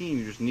improve the team,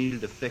 you just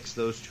needed to fix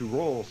those two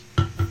roles.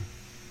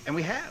 And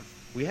we have.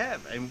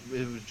 And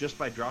it was just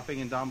by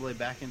dropping Ndombele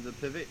back into the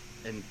pivot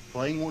and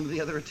playing one of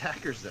the other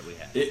attackers that we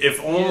had.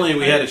 If only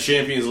we had a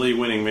Champions League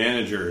winning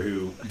manager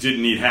who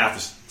didn't need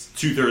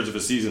two-thirds of a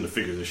season to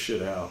figure this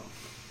shit out.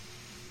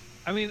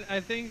 I mean,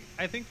 I think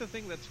the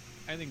thing that's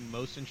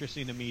most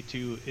interesting to me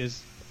too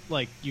is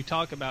you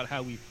talk about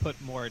how we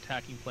put more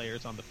attacking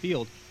players on the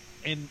field,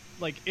 and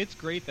it's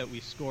great that we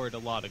scored a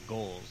lot of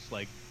goals,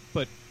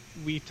 but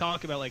we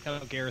talk about how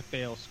Gareth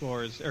Bale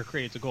scores or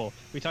creates a goal.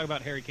 We talk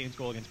about Harry Kane's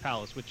goal against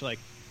Palace, which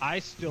I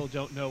still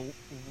don't know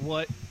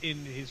what in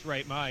his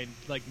right mind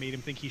made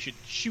him think he should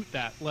shoot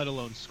that, let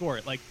alone score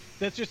it.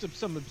 That's just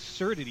some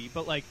absurdity.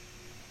 But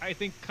I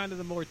think kind of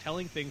the more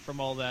telling thing from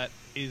all that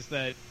is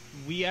that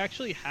we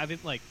actually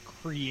haven't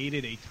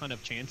created a ton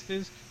of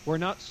chances. We're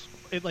not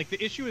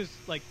the issue is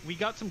we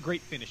got some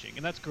great finishing,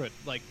 and that's good.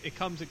 It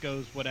comes, it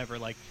goes, whatever.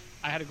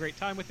 I had a great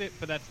time with it,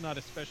 but that's not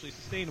especially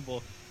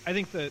sustainable. I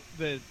think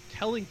the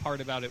telling part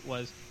about it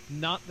was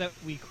not that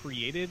we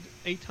created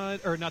a ton,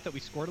 or not that we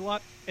scored a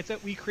lot. It's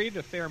that we created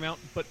a fair amount,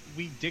 but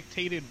we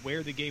dictated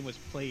where the game was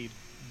played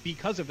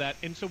because of that.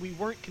 And so we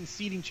weren't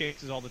conceding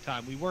chances all the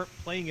time. We weren't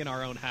playing in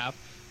our own half.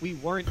 We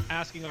weren't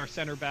asking our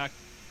center back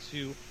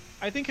to,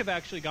 I think, have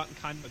actually gotten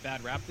kind of a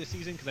bad rap this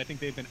season, because I think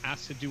they've been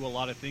asked to do a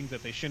lot of things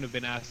that they shouldn't have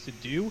been asked to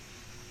do.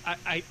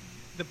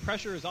 The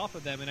pressure is off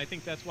of them, and I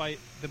think that's why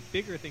the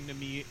bigger thing to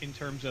me in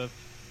terms of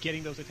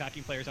getting those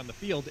attacking players on the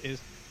field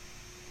is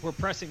we're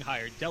pressing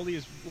higher. Dele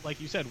is, like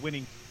you said,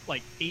 winning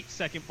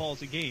 8-second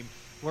balls a game.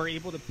 We're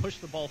able to push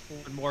the ball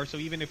forward more, so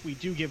even if we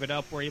do give it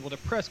up, we're able to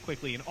press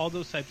quickly, and all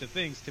those types of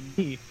things, to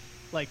me,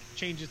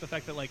 changes the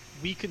fact that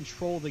we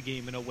control the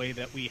game in a way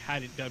that we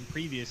hadn't done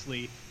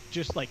previously,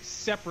 just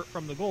separate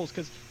from the goals.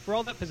 Because for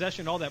all that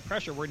possession, all that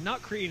pressure, we're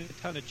not creating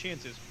a ton of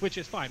chances, which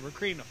is fine. We're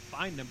creating a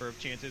fine number of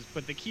chances,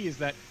 but the key is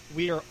that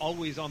we are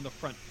always on the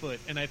front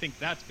foot, and I think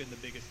that's been the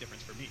biggest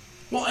difference for me.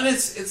 Well, and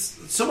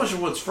it's so much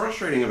of what's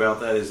frustrating about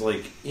that is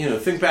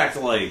think back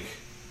to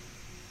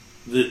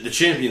the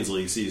Champions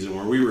League season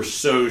where we were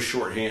so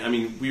shorthanded. I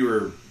mean, we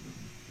were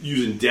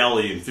using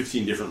Dele in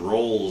 15 different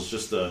roles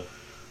just to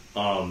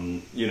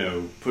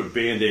put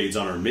Band-Aids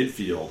on our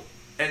midfield.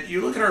 And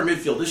you look at our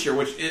midfield this year,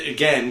 which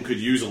again could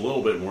use a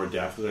little bit more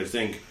depth, but I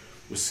think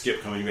with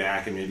Skip coming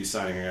back and maybe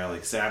signing a guy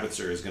like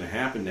Sabitzer is going to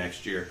happen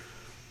next year.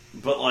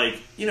 But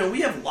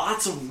we have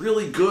lots of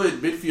really good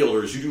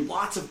midfielders who do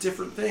lots of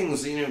different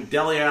things.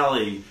 Dele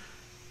Alli,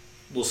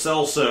 Lo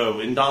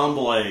Celso,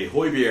 Ndombele,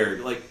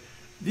 Højbjerg.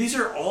 These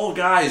are all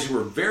guys who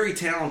are very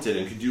talented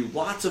and can do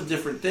lots of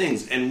different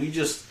things. And we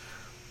just,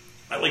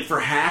 for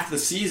half the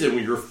season,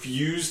 we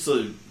refused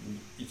to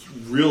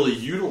really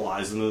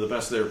utilize them to the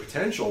best of their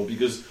potential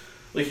because,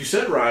 like you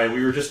said, Ryan,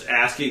 we were just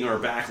asking our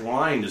back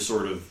line to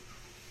sort of,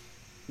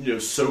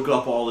 soak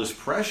up all this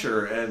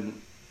pressure. And,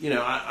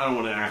 I don't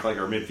want to act like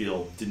our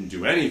midfield didn't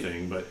do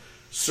anything, but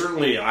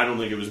certainly I don't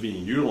think it was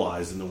being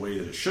utilized in the way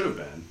that it should have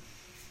been.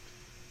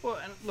 Well,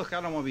 and look, I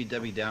don't want to be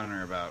Debbie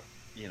Downer about,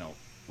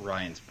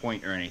 Ryan's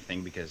point or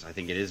anything, because I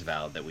think it is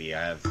valid that we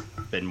have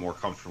been more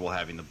comfortable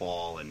having the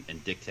ball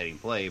and dictating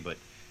play, but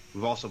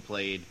we've also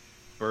played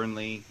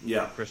Burnley,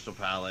 Crystal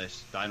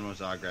Palace, Dynamo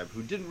Zagreb,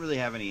 who didn't really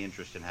have any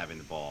interest in having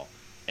the ball.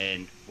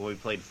 And when we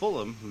played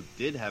Fulham, who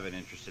did have an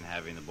interest in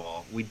having the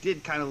ball, we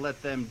did kind of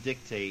let them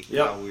dictate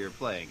how we were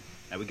playing.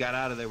 Now, we got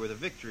out of there with a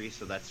victory,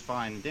 so that's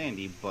fine and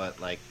dandy, but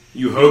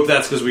You hope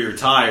that's because we were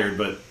tired,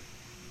 but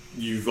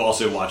you've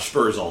also watched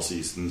Spurs all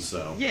season,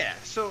 so Yeah,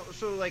 so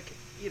like,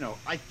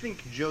 I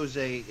think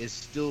Jose is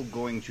still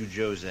going to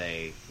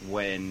Jose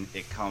when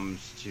it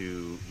comes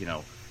to,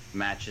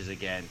 matches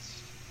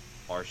against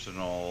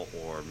Arsenal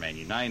or Man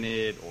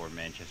United or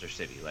Manchester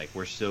City. Like,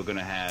 we're still going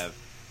to have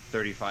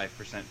 35%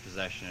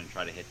 possession and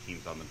try to hit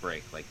teams on the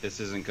break. Like, this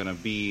isn't going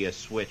to be a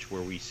switch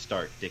where we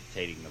start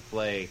dictating the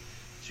play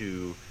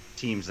to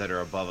teams that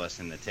are above us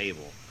in the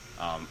table,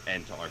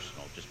 and to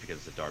Arsenal, just because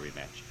it's a derby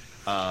match.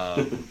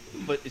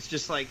 But it's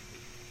just like,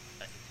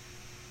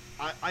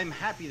 I'm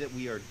happy that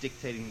we are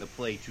dictating the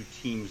play to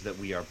teams that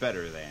we are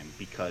better than,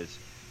 because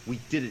we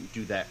didn't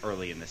do that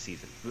early in the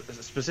season.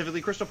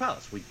 Specifically Crystal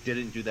Palace. We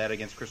didn't do that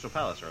against Crystal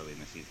Palace early in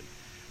the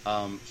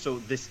season. So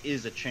this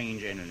is a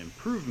change and an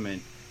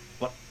improvement,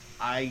 but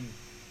I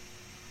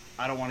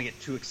don't want to get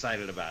too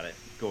excited about it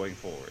going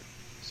forward.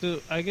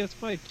 So I guess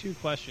my two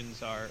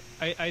questions are,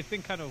 I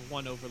think kind of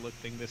one overlooked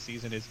thing this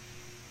season is,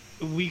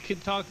 we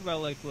could talk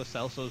about like Lo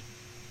Celso's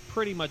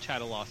pretty much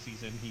had a lost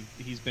season.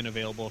 He's been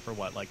available for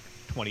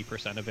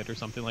 20% of it or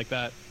something like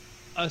that.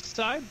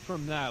 Aside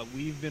from that,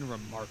 we've been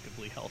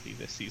remarkably healthy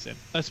this season,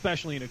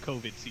 especially in a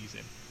COVID season.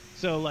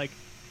 So like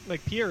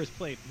Pierre has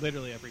played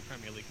literally every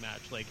Premier League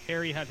match. Like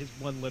Harry had his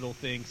one little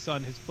thing.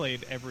 Son has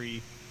played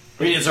every.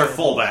 I mean, it's our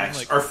fullbacks.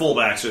 Like, our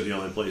fullbacks are the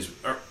only place.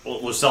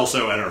 Lo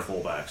Celso and our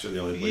fullbacks are the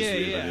only place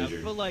we've been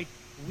injured. But like,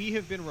 we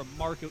have been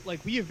remarkable.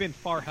 Like, we have been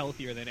far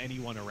healthier than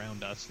anyone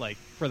around us. Like,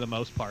 for the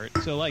most part.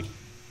 So like,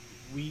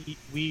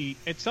 we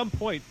at some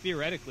point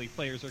theoretically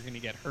players are going to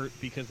get hurt,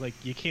 because like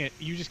you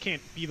just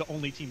can't be the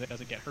only team that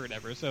doesn't get hurt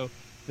ever. So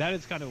that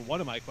is kind of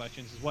one of my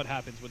questions, is what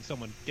happens when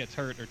someone gets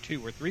hurt, or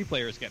 2 or 3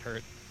 players get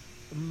hurt.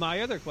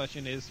 My other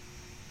question is,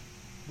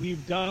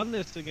 we've done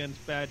this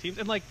against bad teams,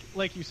 and like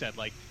you said,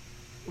 like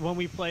when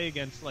we play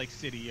against like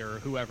City or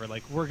whoever,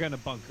 like we're going to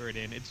bunker it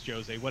in. It's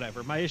Jose,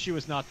 whatever. My issue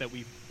is not that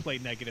we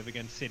played negative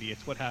against City,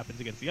 it's what happens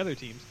against the other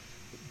teams.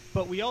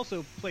 But we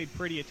also played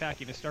pretty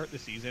attacking to start the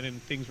season, and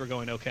things were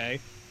going okay.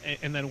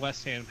 And then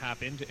West Ham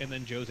happened, and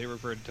then Jose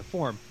reverted to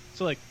form.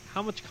 So, like,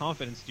 how much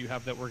confidence do you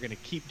have that we're going to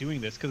keep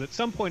doing this? Because at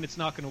some point it's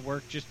not going to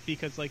work, just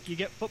because, like, you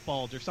get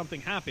footballed or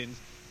something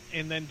happens,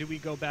 and then do we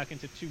go back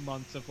into 2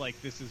 months of,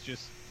 like, this is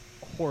just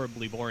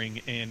horribly boring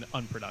and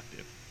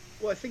unproductive?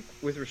 Well, I think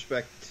with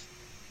respect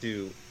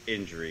to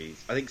injuries,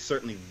 I think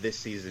certainly this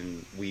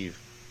season we've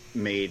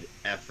made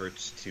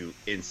efforts to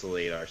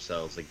insulate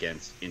ourselves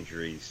against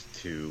injuries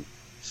to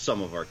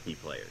some of our key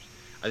players.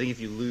 I think if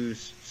you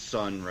lose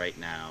Son right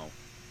now,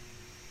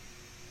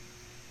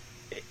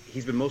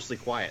 he's been mostly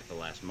quiet the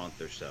last month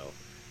or so.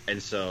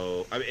 And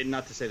so, I mean,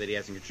 not to say that he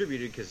hasn't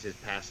contributed, because his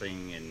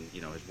passing and,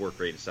 his work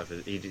rate and stuff,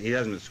 he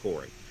hasn't been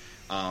scoring.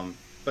 But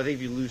I think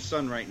if you lose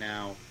Son right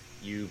now,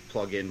 you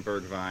plug in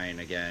Bergwijn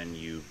again,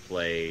 you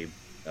play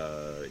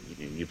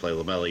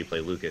Lamela, you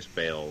play Lucas,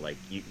 Bale, like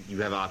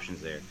you have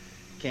options there.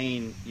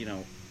 Kane,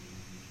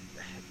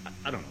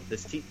 I don't know.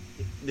 This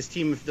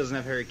team, if it doesn't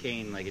have Harry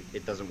Kane, like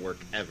it doesn't work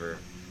ever.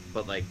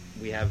 But like,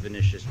 we have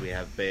Vinicius, we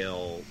have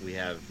Bale, we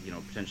have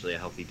potentially a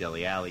healthy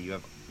Dele Alli.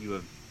 You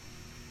have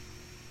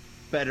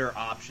better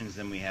options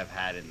than we have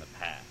had in the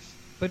past.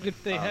 But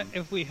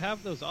if we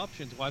have those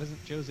options, why doesn't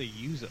Jose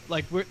use it?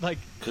 Like, we're like,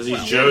 because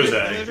he's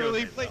Jose.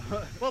 Literally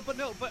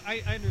but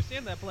I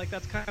understand that. But like,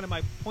 that's kind of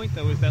my point,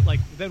 though, is that like,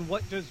 then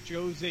what does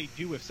Jose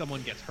do if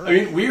someone gets hurt? I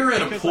mean, we're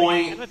at a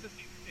point. Like, that's the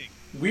same thing.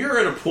 We're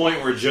at a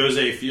point where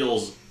Jose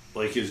feels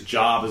like his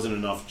job isn't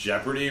enough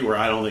jeopardy, where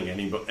I don't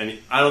think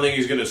I don't think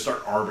he's going to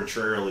start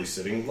arbitrarily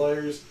sitting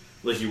players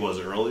like he was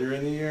earlier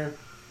in the year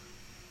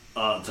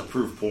to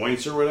prove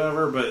points or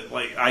whatever. But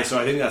like, so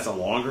I think that's a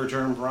longer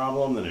term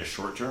problem than a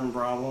short term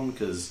problem,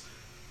 because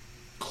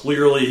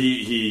clearly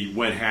he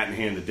went hat in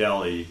hand to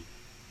Dele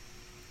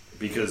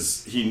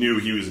because he knew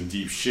he was in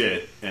deep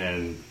shit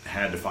and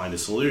had to find a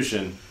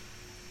solution.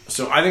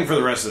 So I think for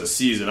the rest of the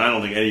season, I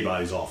don't think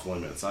anybody's off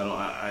limits.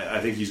 I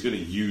think he's going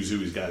to use who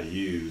he's got to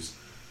use.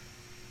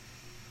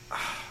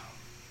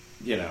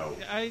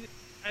 I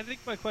think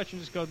my question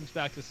just goes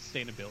back to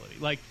sustainability.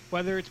 Like,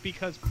 whether it's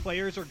because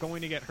players are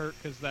going to get hurt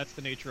because that's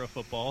the nature of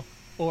football,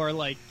 or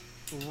like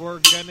we're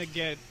gonna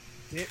get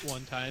hit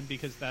one time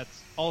because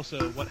that's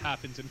also what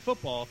happens in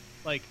football.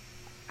 Like,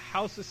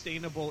 how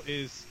sustainable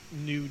is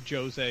new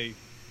Jose?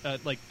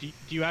 Like, do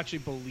you actually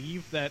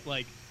believe that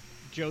like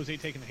Jose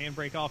taking the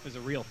handbrake off is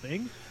a real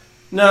thing?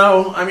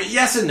 No, I mean,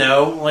 yes and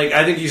no. Like,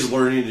 I think he's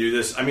learning to do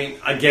this. I mean,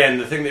 again,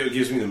 the thing that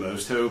gives me the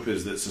most hope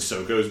is that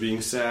Sissoko's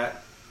being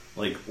sat.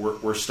 Like,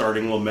 we're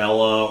starting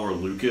Lamela or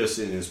Lucas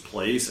in his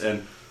place.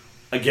 And,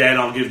 again,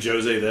 I'll give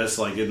Jose this.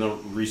 Like, in the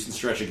recent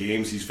stretch of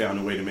games, he's found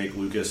a way to make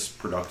Lucas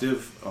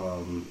productive,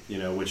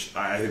 which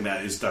I think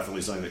that is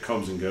definitely something that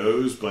comes and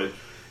goes. But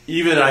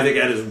even, I think,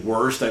 at his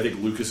worst, I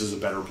think Lucas is a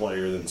better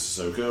player than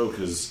Sissoko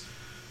because,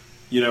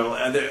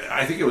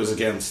 I think it was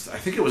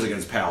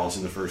against Palace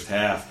in the first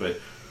half, but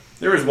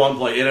there was one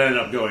play, it ended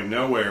up going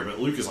nowhere, but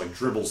Lucas like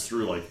dribbles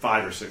through like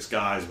 5 or 6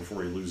 guys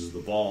before he loses the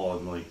ball,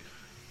 and like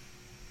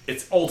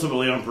it's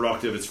ultimately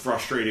unproductive. It's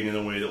frustrating in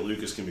the way that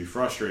Lucas can be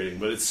frustrating,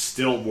 but it's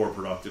still more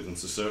productive than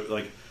Sissoko.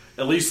 Like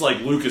at least like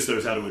Lucas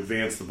knows how to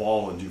advance the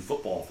ball and do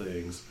football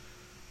things.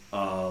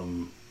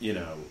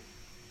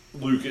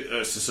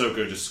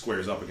 Sissoko just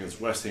squares up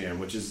against West Ham,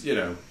 which is,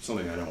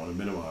 something I don't want to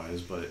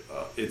minimize, but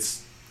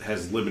it's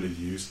has limited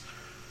use.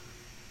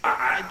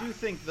 I do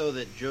think though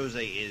that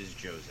Jose is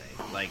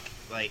Jose.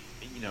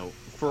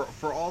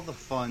 For all the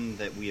fun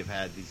that we have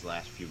had these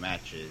last few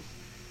matches,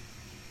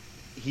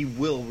 he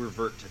will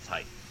revert to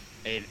type,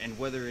 and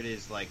whether it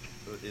is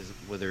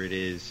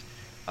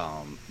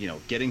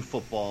getting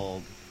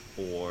footballed,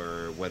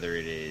 or whether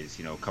it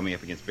is coming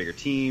up against bigger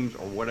teams,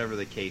 or whatever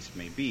the case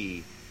may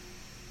be,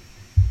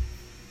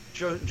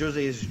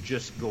 Jose is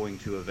just going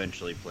to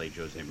eventually play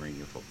Jose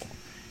Mourinho football,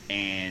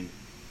 and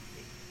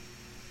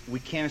we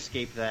can't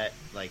escape that.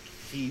 Like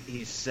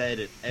he's said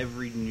at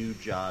every new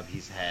job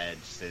he's had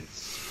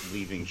since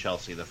leaving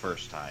Chelsea the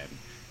first time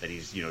that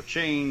he's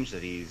changed,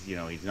 that he's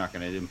not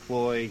going to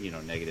employ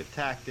negative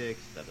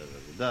tactics.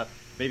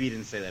 Maybe he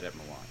didn't say that at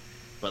Milan,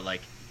 but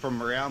like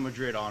from Real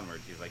Madrid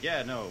onwards, he was like,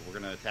 yeah, no, we're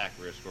going to attack,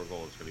 we're going to score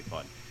goals, it's going to be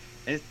fun.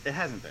 And it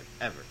hasn't been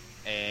ever.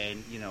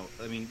 And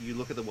you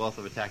look at the wealth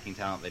of attacking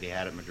talent that he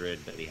had at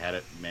Madrid, that he had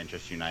at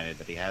Manchester United,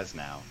 that he has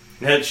now.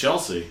 He had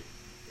Chelsea.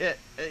 Yeah,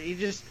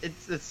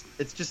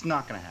 it's just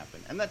not going to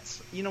happen. And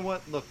that's,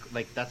 look,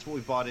 like, that's what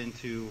we bought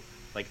into.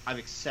 Like, I've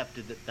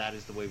accepted that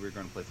is the way we're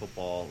going to play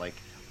football. Like,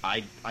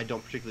 I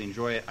don't particularly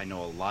enjoy it. I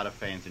know a lot of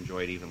fans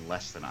enjoy it even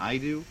less than I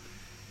do.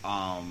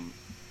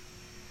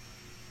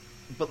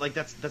 But, like,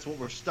 that's what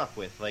we're stuck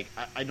with. Like,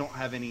 I don't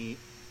have any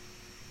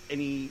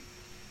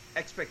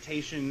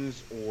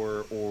expectations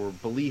or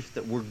belief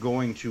that we're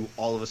going to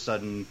all of a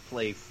sudden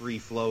play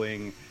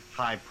free-flowing,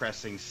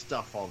 high-pressing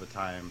stuff all the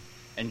time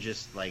and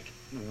just, like,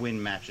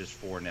 win matches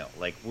 4-0.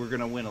 Like, we're going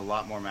to win a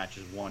lot more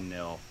matches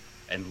 1-0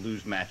 and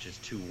lose matches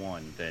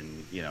 2-1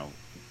 than,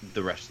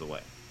 the rest of the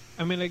way.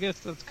 I mean, I guess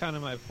that's kind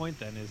of my point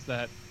then, is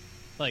that,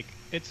 like,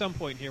 at some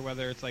point here,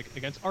 whether it's, like,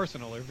 against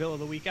Arsenal or Villa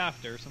the week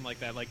after or something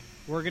like that, like,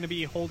 we're going to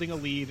be holding a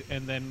lead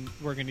and then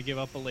we're going to give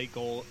up a late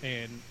goal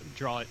and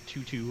draw it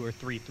 2-2 or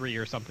 3-3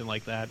 or something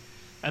like that.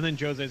 And then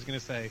Jose's going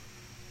to say,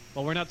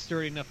 well, we're not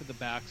sturdy enough at the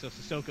back, so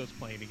Sissoko's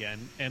playing again.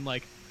 And,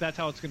 like, that's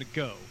how it's going to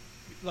go.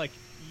 Like,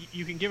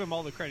 you can give him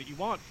all the credit you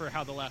want for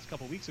how the last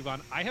couple of weeks have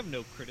gone. I have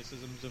no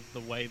criticisms of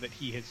the way that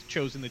he has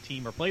chosen the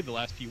team or played the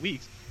last few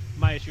weeks.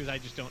 My issue is I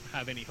just don't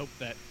have any hope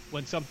that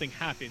when something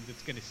happens,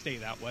 it's going to stay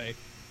that way.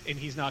 And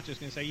he's not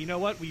just going to say, you know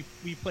what, we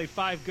play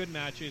 5 good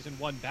matches and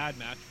 1 bad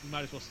match. We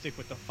might as well stick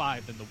with the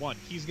 5 than the 1.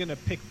 He's going to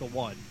pick the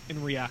 1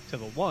 and react to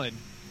the 1.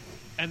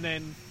 And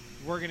then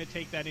we're going to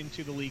take that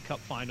into the League Cup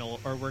final,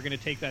 or we're going to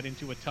take that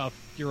into a tough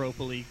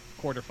Europa League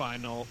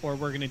quarterfinal, or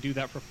we're going to do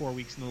that for 4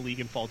 weeks in the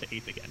league and fall to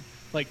 8th again.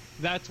 Like,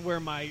 that's where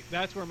my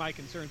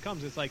concern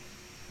comes. It's like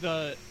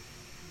the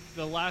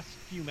last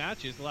few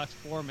matches, the last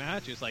 4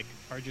 matches, like,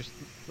 are just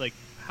like,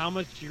 how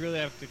much do you really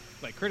have to,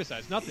 like,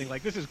 criticize? Nothing.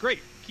 Like, this is great.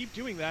 Keep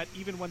doing that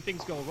even when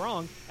things go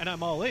wrong, and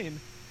I'm all in.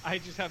 I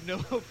just have no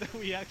hope that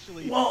we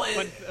actually,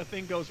 when a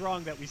thing goes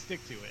wrong, that we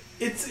stick to it.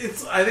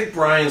 It's. I think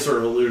Brian sort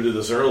of alluded to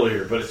this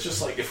earlier, but it's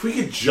just like, if we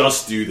could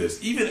just do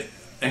this, even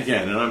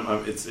again,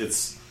 and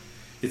it's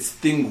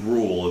thing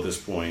rule at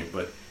this point,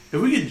 but if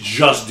we could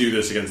just do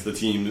this against the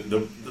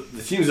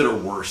teams that are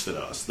worse than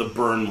us, the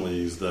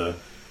Burnleys, the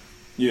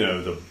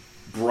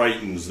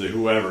Brightons, the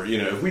whoever,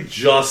 if we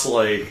just,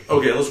 like,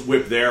 okay, let's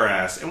whip their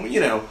ass, and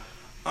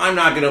I'm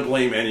not going to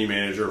blame any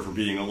manager for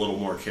being a little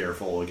more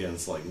careful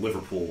against, like,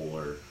 Liverpool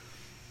or,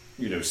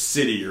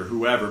 City or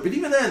whoever. But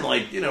even then,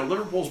 like,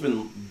 Liverpool's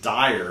been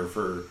dire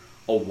for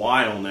a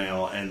while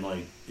now, and,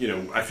 like,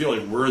 I feel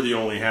like we're the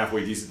only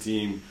halfway decent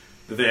team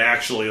that they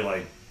actually,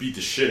 like, beat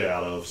the shit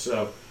out of.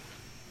 So,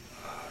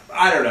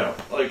 I don't know.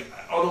 Like,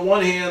 on the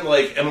one hand,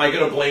 like, am I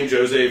going to blame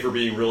Jose for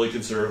being really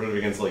conservative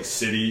against, like,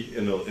 City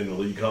in the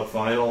League Cup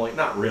final? Like,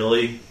 not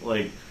really.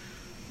 Like,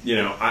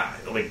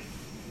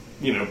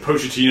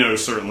 Pochettino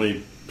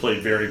certainly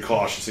played very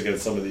cautious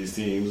against some of these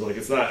teams. Like,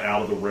 it's not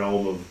out of the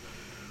realm of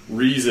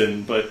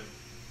reason, but,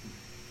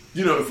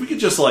 if we could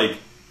just, like,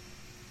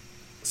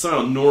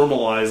 somehow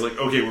normalize, like,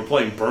 okay, we're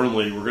playing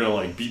Burnley, we're going to,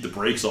 like, beat the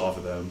brakes off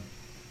of them.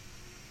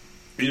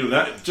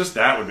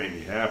 That would make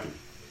me happy.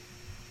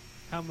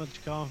 How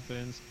much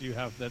confidence do you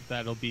have that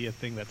that'll be a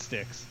thing that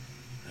sticks?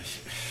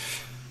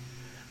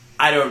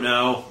 I don't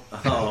know.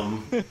 I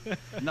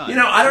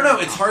don't know.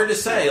 It's hard to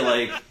say.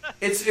 Like,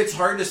 it's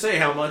hard to say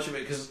how much of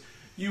it, because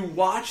you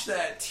watch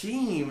that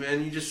team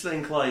and you just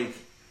think, like,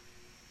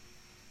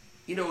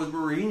 with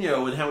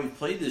Mourinho and how he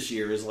played this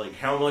year, is like,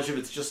 how much of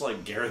it's just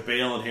like Gareth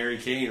Bale and Harry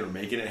Kane are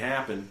making it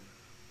happen.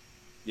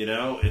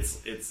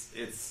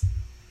 It's.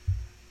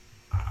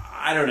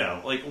 I don't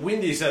know. Like,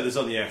 Windy said this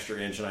on the Extra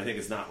Inch, and I think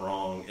it's not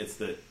wrong. It's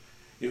that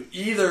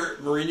either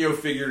Mourinho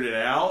figured it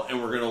out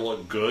and we're going to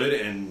look good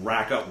and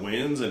rack up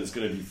wins and it's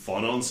going to be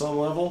fun on some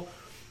level,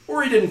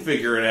 or he didn't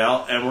figure it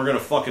out and we're going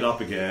to fuck it up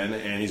again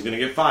and he's going to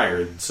get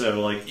fired.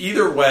 So, like,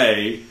 either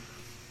way,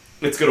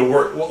 it's going to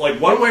work.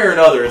 Like, one way or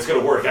another, it's going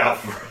to work out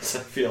for us, I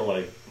feel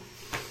like.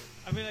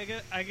 I mean,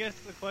 I guess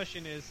the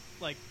question is,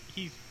 like,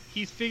 he's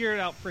he's figured it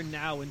out for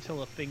now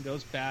until a thing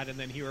goes bad and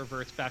then he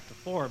reverts back to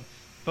form.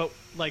 But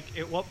like,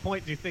 at what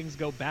point do things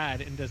go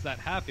bad, and does that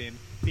happen?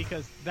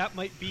 Because that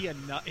might be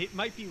enough. It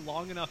might be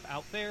long enough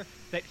out there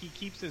that he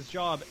keeps his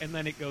job, and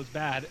then it goes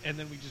bad, and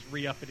then we just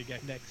re-up it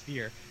again next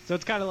year. So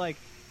it's kind of like,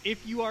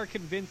 if you are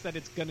convinced that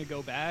it's gonna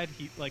go bad,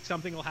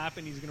 something will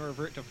happen, he's gonna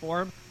revert to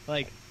form.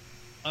 Like,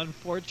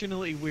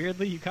 unfortunately,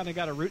 weirdly, you kind of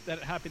got to root that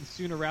it happens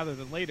sooner rather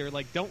than later.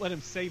 Like, don't let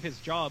him save his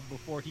job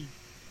before he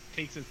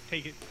takes it.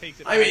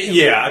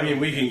 I mean,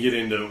 we can get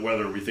into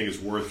whether we think it's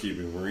worth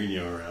keeping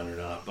Mourinho around or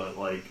not, but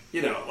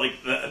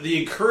the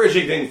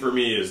encouraging thing for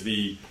me is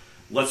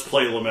let's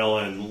play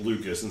Lamela and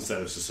Lucas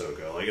instead of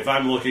Sissoko. Like, if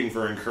I'm looking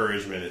for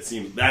encouragement, it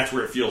seems that's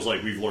where it feels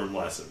like we've learned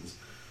lessons.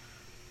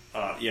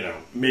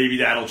 Maybe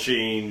that'll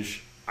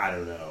change. I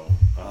don't know.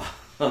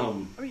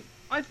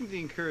 I think the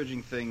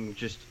encouraging thing,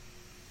 just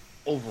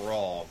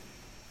overall,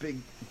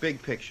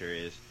 big picture,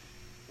 is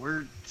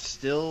we're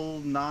still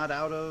not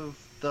out of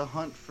the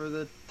hunt for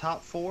the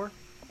top four.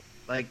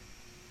 Like,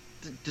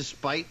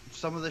 despite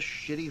some of the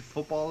shitty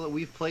football that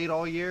we've played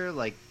all year,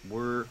 like,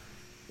 we're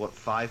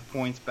 5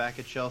 points back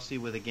at Chelsea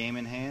with a game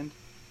in hand.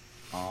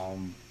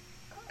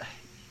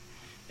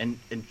 And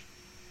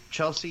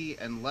Chelsea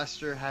and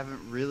Leicester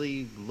haven't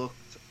really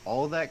looked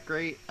all that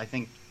great. I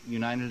think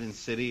United and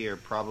City are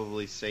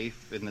probably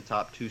safe in the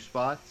top 2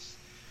 spots.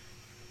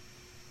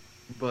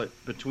 But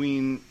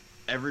between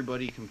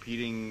everybody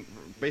competing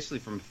basically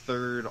from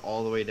 3rd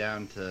all the way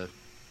down to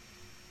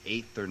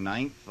 8th or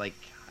 9th, like,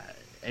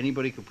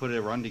 anybody could put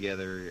a run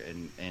together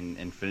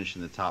and finish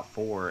in the top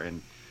 4.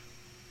 And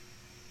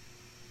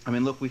I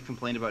mean, look, we've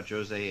complained about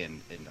Jose,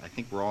 and I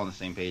think we're all on the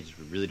same page.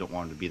 We really don't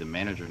want him to be the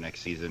manager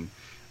next season.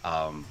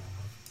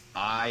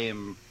 I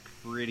am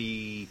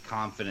pretty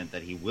confident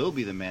that he will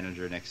be the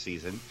manager next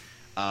season.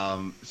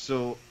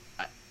 So,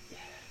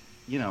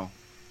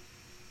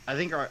 I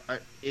think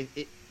at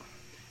the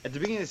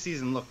beginning of the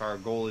season, look, our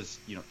goal is,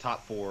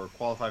 top 4,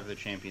 qualify for the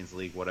Champions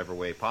League, whatever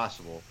way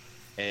possible.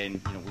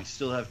 And, we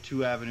still have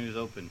 2 avenues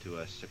open to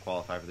us to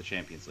qualify for the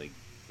Champions League,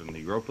 from the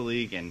Europa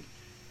League, and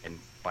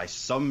by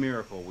some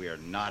miracle, we are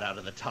not out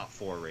of the top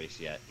 4 race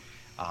yet.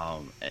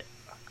 I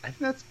think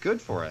that's good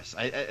for us.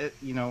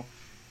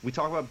 We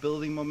talk about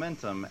building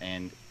momentum,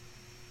 and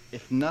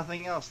if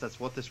nothing else, that's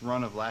what this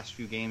run of last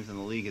few games in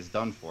the league has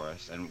done for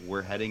us. And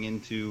we're heading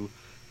into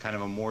kind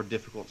of a more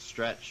difficult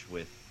stretch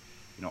with,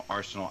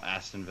 Arsenal,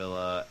 Aston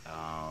Villa.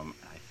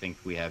 I think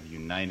we have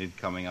United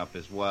coming up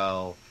as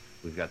well.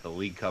 We've got the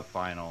League Cup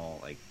final.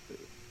 Like,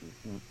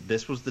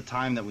 this was the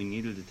time that we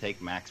needed to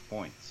take max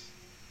points.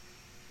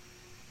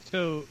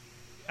 So,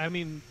 I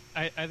mean,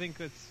 I think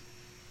that's,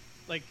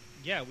 like,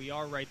 yeah, we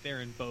are right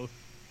there in both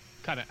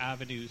kind of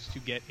avenues to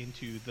get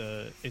into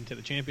the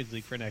Champions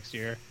League for next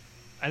year.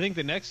 I think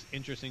the next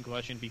interesting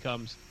question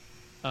becomes,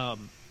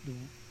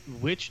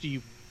 which do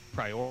you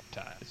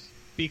prioritize?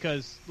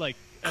 Because, like,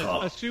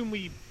 assume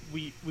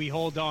we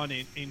hold on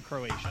in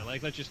Croatia.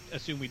 Like, let's just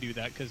assume we do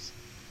that, because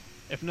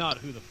if not,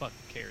 who the fuck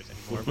cares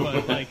anymore?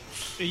 But like,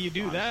 you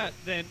do that,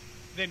 then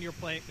you're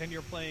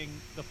playing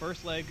the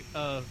first leg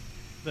of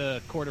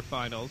the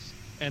quarterfinals,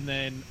 and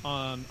then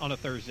on a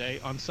Thursday,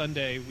 on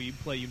Sunday we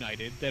play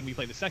United, then we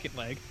play the second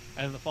leg,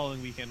 and then the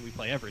following weekend we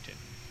play Everton.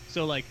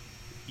 So like,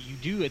 you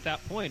do at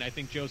that point, I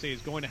think Jose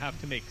is going to have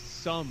to make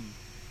some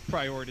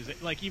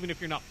prioritization. Like, even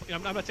if you're not,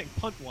 I'm not saying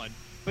punt one,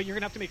 but you're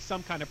going to have to make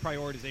some kind of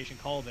prioritization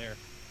call there.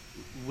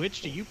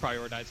 Which do you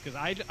prioritize? Because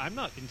I'm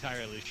not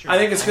entirely sure. I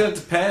think it's going to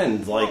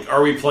depend. Like,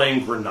 are we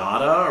playing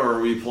Granada or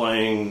are we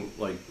playing,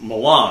 like,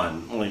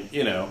 Milan? Like,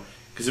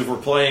 because if we're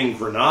playing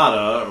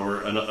Granada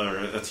or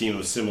a team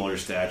of similar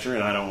stature,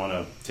 and I don't want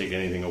to take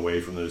anything away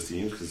from those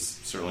teams, because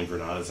certainly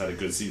Granada's had a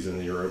good season in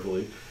the Europa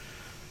League,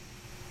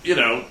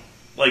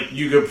 like,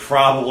 you could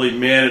probably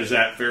manage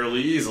that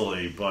fairly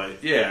easily.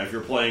 But, yeah, if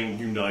you're playing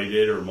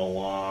United or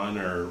Milan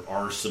or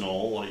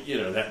Arsenal, like,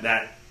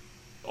 that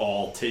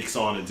all takes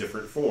on a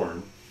different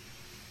form.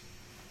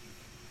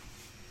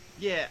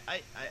 Yeah, I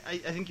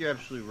think you're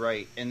absolutely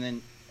right. And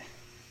then,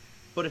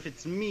 but if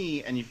it's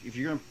me, and if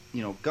you're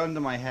gonna, gun to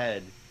my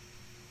head,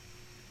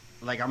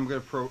 like, I'm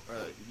gonna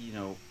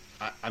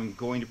I'm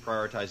going to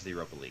prioritize the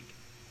Europa League,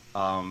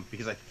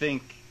 because I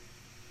think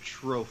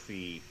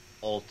trophy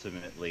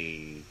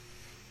ultimately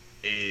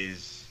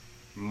is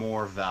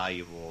more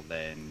valuable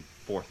than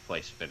 4th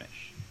place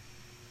finish.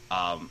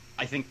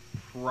 I think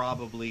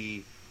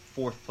probably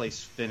 4th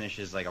place finish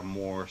is like a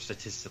more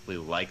statistically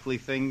likely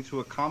thing to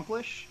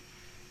accomplish,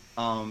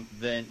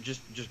 than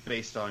just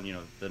based on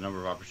the number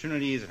of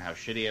opportunities and how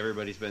shitty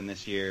everybody's been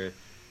this year.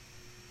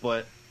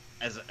 But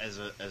as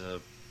a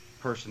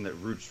person that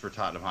roots for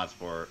Tottenham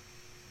Hotspur,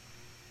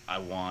 I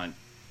want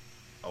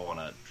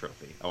a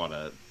trophy. I want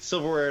a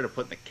silverware to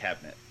put in the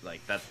cabinet.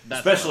 Like, that's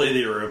especially the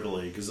Europa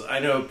League, because I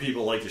know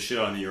people like to shit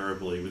on the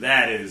Europa League, but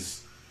that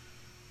is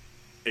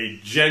a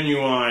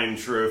genuine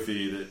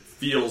trophy that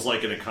feels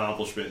like an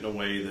accomplishment in a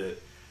way that,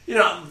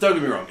 don't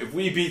get me wrong, if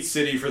we beat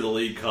City for the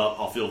League Cup,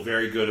 I'll feel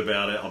very good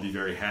about it. I'll be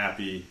very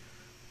happy.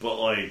 But,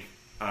 like,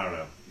 I don't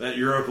know. That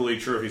Europa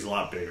League trophy's a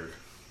lot bigger.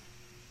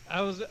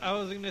 I was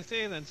gonna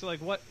say then. So like,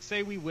 what?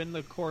 Say we win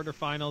the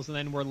quarterfinals, and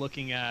then we're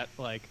looking at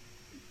like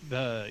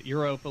the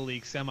Europa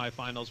League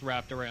semifinals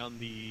wrapped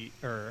around I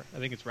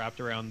think it's wrapped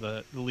around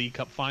the League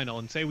Cup final.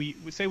 And say we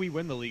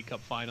win the League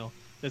Cup final.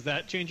 Does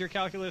that change your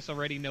calculus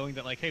already, knowing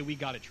that like, hey, we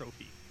got a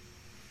trophy?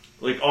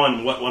 Like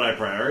on what I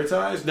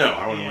prioritize? No,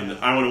 I want to win.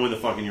 I want to win the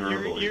fucking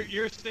Europa League.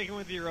 You're sticking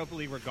with the Europa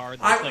League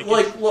regardless.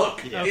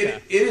 Look,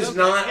 it is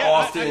not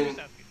often.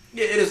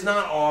 Yeah, it is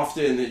not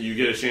often that you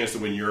get a chance to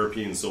win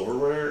European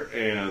silverware,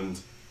 and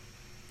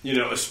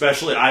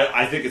especially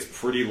I think it's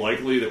pretty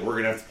likely that we're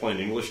gonna have to play an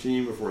English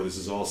team before this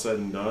is all said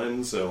and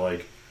done. So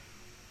like,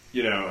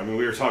 we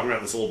were talking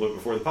about this a little bit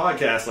before the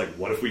podcast. Like,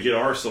 what if we get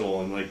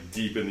Arsenal and like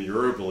deep in the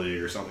Europa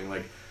League or something?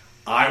 Like,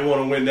 I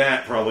want to win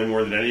that probably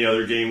more than any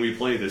other game we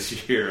play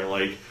this year.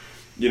 Like,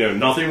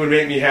 nothing would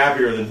make me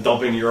happier than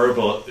dumping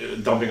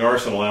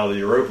Arsenal out of the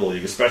Europa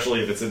League,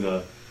 especially if it's in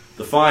the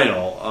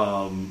final.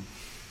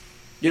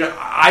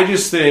 I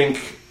just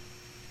think,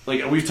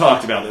 like, we've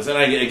talked about this, and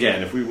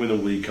again, if we win the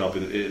League Cup,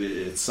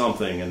 it's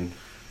something, and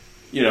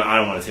I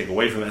don't want to take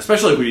away from that,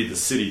 especially if we beat the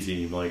City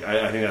team. Like,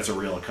 I think that's a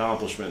real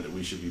accomplishment that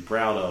we should be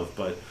proud of.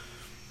 But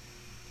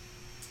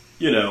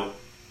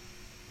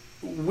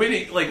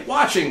winning, like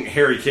watching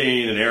Harry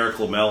Kane and Eric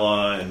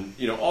Lamela and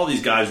all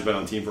these guys who've been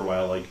on the team for a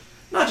while, like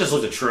not just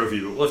lift a trophy,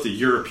 but lift a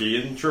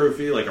European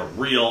trophy, like a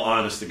real,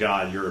 honest to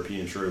God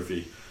European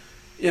trophy.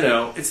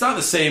 It's not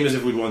the same as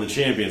if we'd won the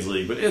Champions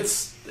League, but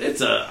it's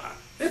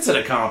an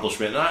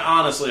accomplishment. And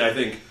I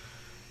think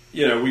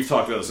we've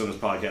talked about this on this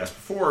podcast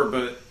before,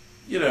 but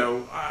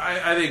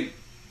I think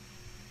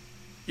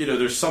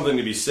there's something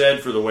to be said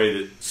for the way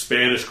that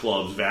Spanish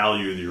clubs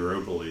value the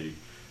Europa League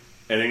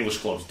and English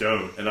clubs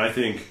don't. And I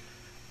think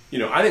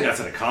that's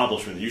an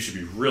accomplishment that you should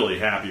be really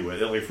happy with.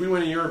 Like, if we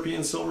win a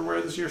European silverware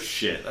this year,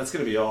 shit, that's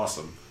going to be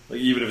awesome. Like,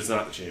 even if it's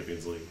not the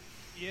Champions League.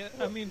 Yeah,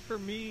 I mean, for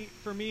me,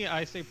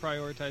 I say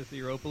prioritize the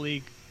Europa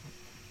League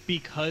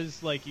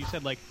because, like you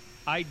said, like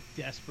I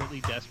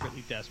desperately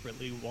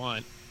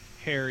want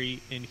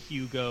Harry and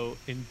Hugo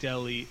and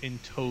Dele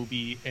and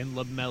Toby and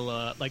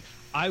Lamela. Like,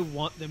 I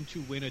want them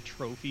to win a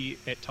trophy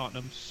at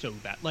Tottenham so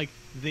bad. Like,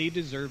 they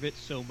deserve it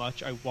so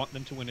much. I want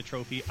them to win a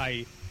trophy.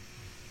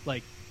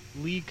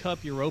 League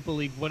Cup, Europa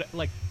League,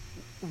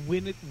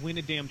 win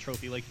a damn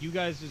trophy. Like, you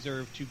guys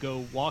deserve to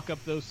go walk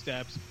up those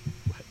steps,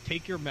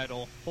 take your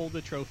medal, hold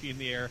the trophy in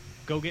the air,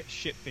 go get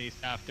shit-faced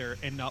after,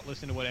 and not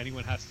listen to what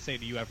anyone has to say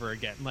to you ever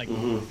again. Like,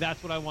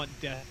 That's what I want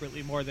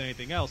desperately more than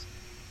anything else.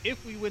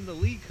 If we win the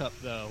League Cup,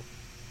 though,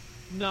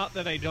 not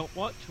that I don't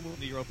want to win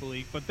the Europa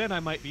League, but then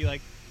I might be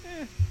like,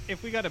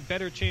 if we got a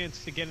better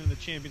chance to get in the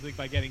Champions League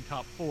by getting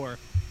top 4,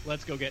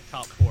 let's go get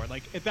top 4.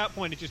 Like, at that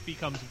point, it just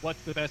becomes,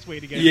 what's the best way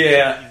to get in the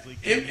Champions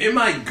League? In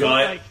my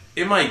gut,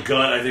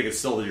 I think it's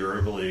still the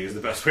Europa League is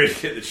the best way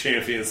to get the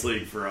Champions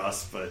League for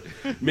us. But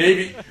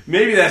maybe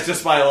that's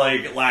just my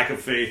lack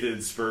of faith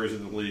in Spurs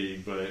in the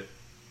league.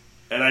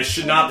 And I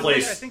should not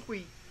place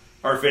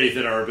our faith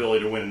in our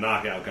ability to win a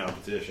knockout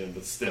competition.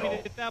 But still, I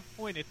mean, at that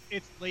point,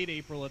 it's late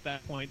April at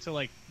that point. So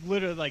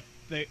literally,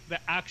 the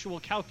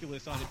actual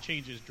calculus on it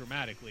changes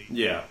dramatically.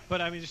 Yeah.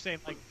 But I mean, just saying,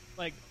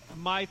 like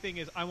my thing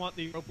is, I want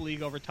the Europa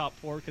League over top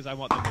 4 because I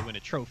want them to win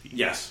a trophy.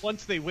 Yes.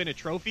 Once they win a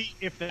trophy,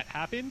 if that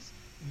happens,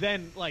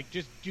 then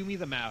just do me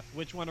the math.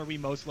 Which one are we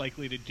most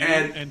likely to do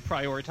and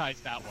prioritize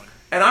that one?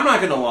 And I'm not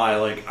going to lie.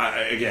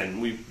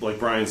 We like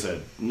Brian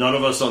said, none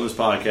of us on this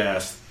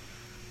podcast,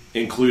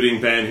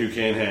 including Ben, who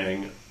can't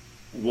hang,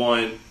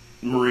 want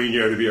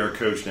Mourinho to be our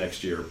coach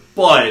next year.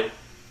 But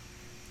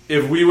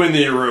if we win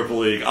the Europa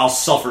League, I'll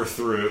suffer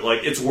through it.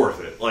 Like, it's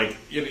worth it. Like,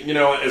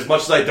 as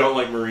much as I don't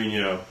like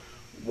Mourinho,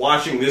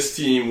 watching this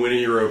team win a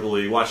Europa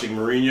League, watching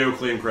Mourinho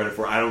claim credit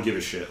for it, I don't give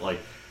a shit. Like,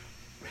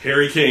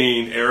 Harry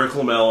Kane, Eric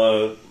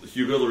Lamela,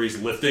 Hugo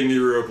Lloris lifting the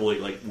Europa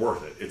League, like,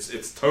 worth it.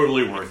 It's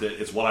totally worth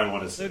it. It's what I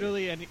want to see.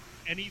 Literally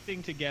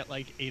anything to get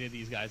 8 of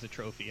these guys a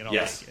trophy, and I'll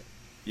take it.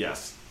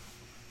 Yes.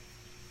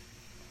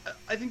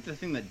 I think the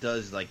thing that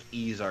does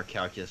ease our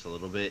calculus a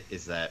little bit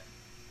is that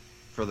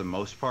for the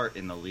most part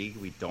in the league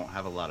we don't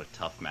have a lot of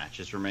tough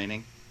matches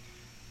remaining.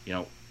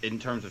 In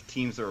terms of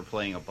teams that are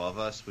playing above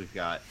us, we've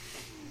got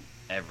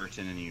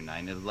Everton and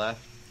United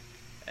left.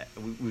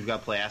 We've got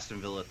to play Aston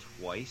Villa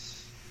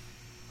twice.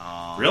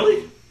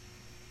 Really?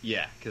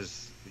 Yeah,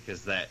 because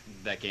that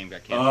game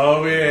got canceled.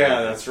 Oh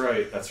yeah, that's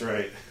right.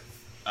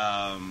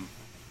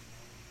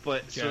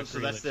 But so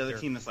that's the other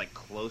team that's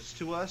close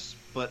to us.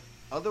 But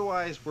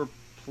otherwise, we're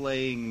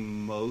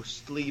playing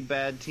mostly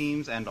bad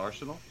teams and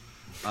Arsenal.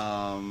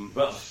 So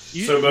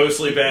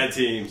mostly bad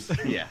teams.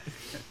 Yeah.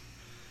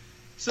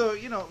 So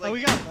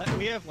we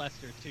have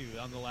Leicester too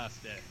on the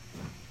last day.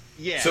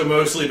 Yeah. So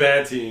mostly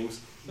bad teams.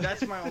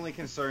 That's my only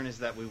concern is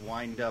that we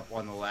wind up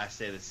on the last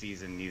day of the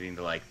season needing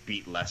to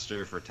beat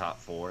Leicester for top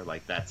 4.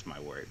 That's my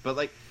worry.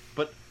 But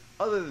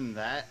other than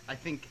that, I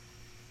think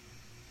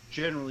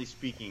generally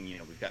speaking,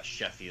 we've got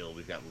Sheffield,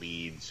 we've got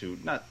Leeds, who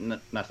not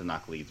to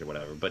knock Leeds or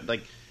whatever, but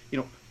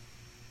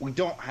we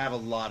don't have a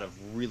lot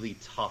of really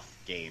tough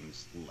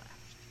games left.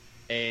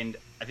 And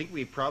I think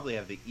we probably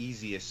have the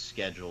easiest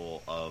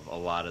schedule of a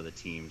lot of the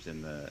teams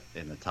in the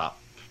top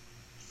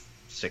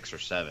 6 or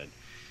 7.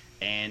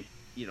 And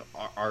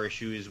our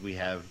issue is we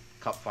have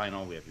Cup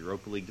final, we have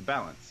Europa League to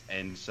balance,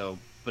 and so.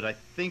 But I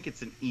think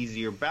it's an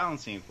easier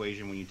balancing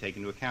equation when you take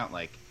into account,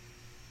 like,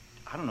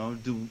 I don't know,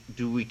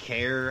 do we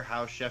care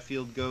how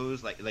Sheffield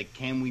goes? Like,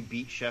 can we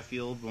beat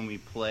Sheffield when we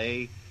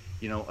play,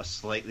 a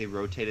slightly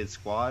rotated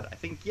squad? I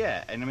think,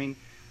 yeah. And I mean,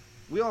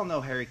 we all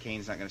know Harry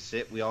Kane's not going to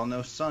sit. We all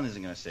know Son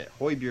isn't going to sit.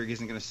 Højbjerg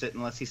isn't going to sit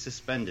unless he's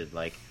suspended.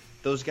 Like,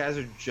 those guys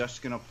are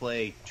just going to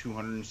play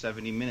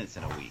 270 minutes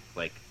in a week.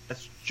 Like,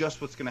 that's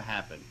just what's going to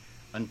happen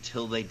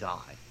until they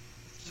die.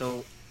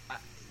 So,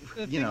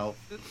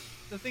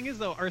 The thing is,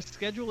 though, our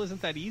schedule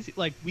isn't that easy.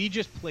 Like, we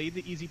just played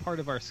the easy part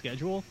of our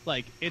schedule.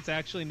 Like, it's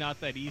actually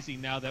not that easy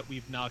now that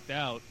we've knocked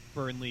out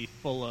Burnley,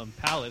 Fulham,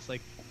 Palace. Like,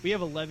 we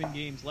have 11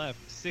 games left.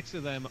 6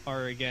 of them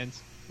are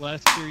against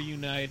Leicester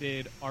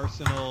United,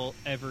 Arsenal,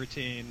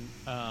 Everton,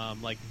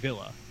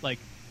 Villa. Like,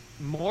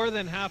 more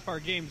than half our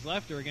games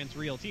left are against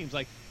real teams.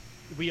 Like,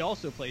 we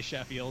also play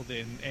Sheffield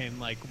and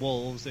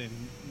Wolves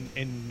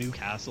and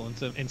Newcastle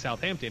and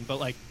Southampton.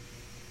 But, like,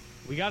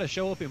 we got to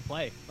show up and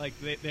play. Like,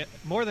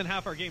 more than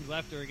half our games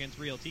left are against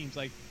real teams.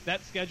 Like,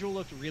 that schedule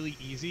looked really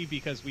easy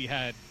because we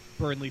had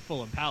Burnley,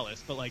 Fulham,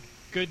 Palace. But, like,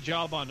 good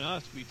job on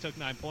us. We took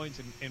 9 points,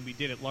 and we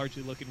did it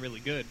largely looking really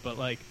good. But,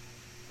 like,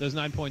 those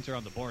 9 points are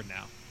on the board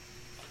now.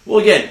 Well,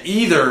 again,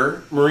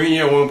 either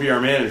Mourinho won't be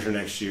our manager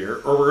next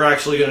year, or we're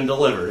actually going to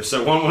deliver.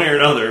 So one way or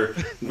another,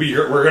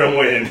 we're going to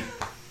win.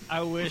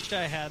 I wish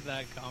I had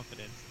that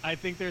confidence. I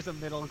think there's a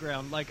middle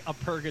ground, like a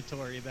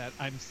purgatory that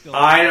I'm still.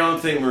 I don't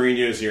think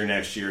Mourinho's here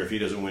next year if he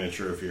doesn't win a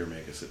trophy or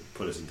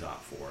put us in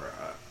top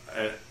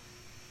 4.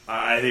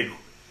 I think,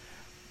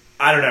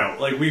 I don't know.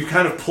 Like, we've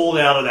kind of pulled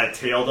out of that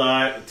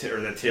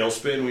that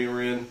tailspin we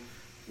were in,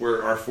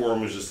 where our form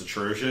was just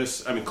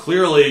atrocious. I mean,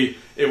 clearly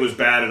it was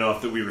bad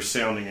enough that we were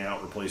sounding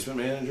out replacement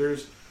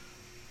managers.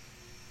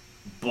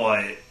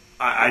 But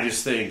I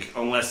just think,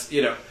 unless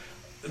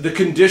the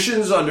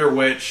conditions under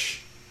which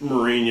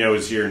Mourinho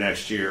is here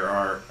next year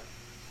are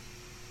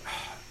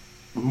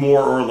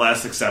more or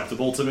less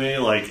acceptable to me.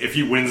 Like, if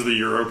he wins the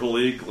Europa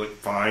League, like,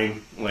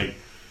 fine. Like,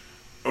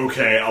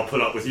 okay, I'll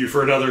put up with you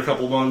for another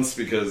couple months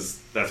because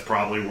that's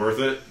probably worth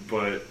it.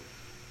 But,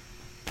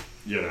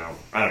 I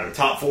don't know.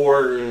 Top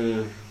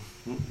 4,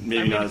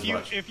 maybe not as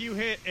much. If you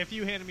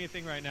handed me a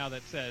thing right now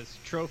that says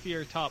trophy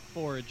or top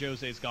 4,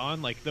 Jose's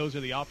gone, like, those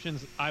are the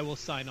options, I will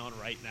sign on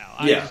right now.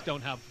 I just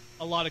don't have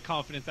a lot of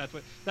confidence.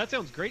 That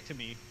sounds great to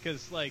me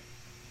because, like,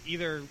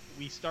 either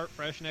we start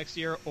fresh next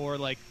year or,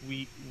 like,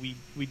 we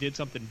did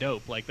something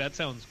dope. Like, that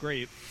sounds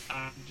great.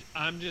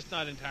 I'm just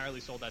not entirely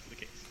sold that's the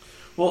case.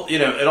 Well,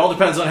 it all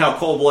depends on how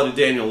cold-blooded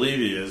Daniel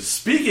Levy is.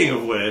 Speaking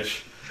of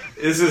which,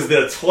 this is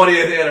the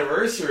 20th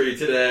anniversary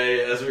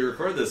today, as we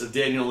record this, of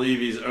Daniel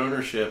Levy's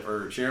ownership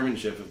or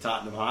chairmanship of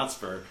Tottenham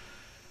Hotspur.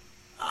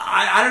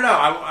 I don't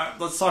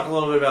know. Let's talk a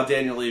little bit about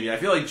Daniel Levy. I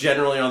feel like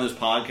generally on this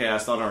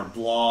podcast, on our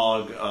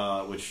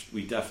blog, which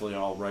we definitely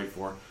all write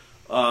for,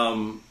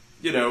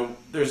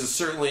 there's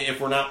certainly,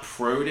 if we're not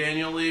pro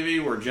Daniel Levy,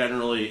 we're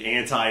generally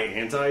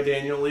anti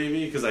Daniel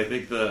Levy, because I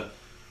think the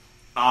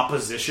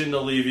opposition to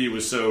Levy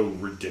was so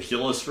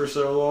ridiculous for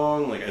so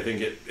long. Like, I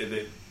think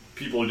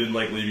people who didn't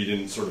like Levy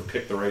didn't sort of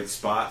pick the right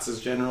spots, is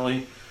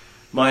generally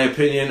my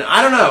opinion.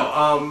 I don't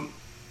know.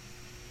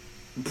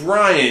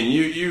 Brian,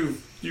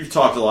 you've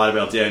talked a lot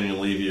about Daniel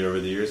Levy over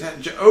the years.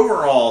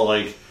 Overall,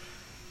 like,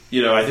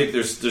 I think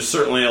there's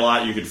certainly a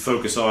lot you could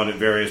focus on at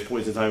various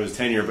points in time of his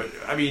tenure, but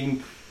I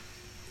mean,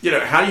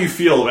 how do you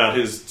feel about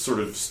his sort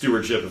of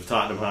stewardship of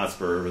Tottenham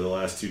Hotspur over the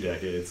last 2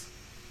 decades?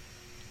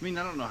 I mean,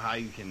 I don't know how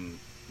you can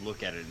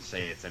look at it and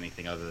say it's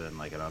anything other than,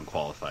 like, an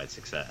unqualified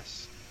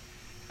success.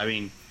 I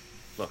mean,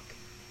 look,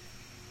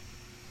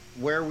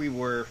 where we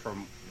were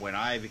from when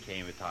I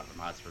became a Tottenham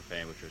Hotspur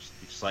fan, which was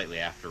slightly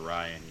after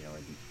Ryan,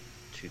 in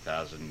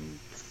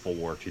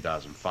 2004,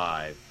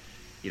 2005,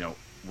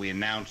 we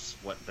announced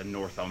the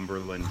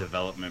Northumberland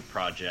Development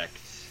Project,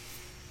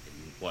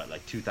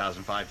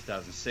 2005,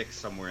 2006,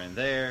 somewhere in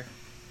there,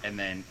 and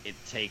then it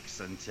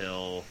takes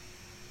until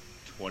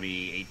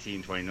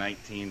 2018,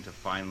 2019 to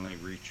finally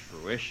reach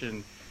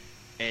fruition,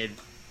 and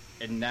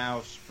now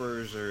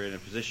Spurs are in a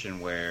position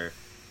where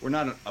we're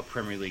not a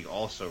Premier League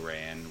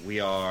also-ran.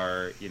 We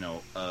are,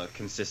 a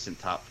consistent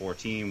top 4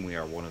 team. We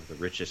are one of the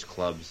richest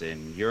clubs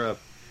in Europe,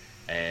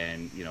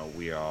 and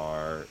we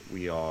are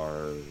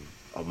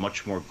a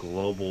much more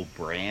global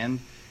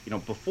brand.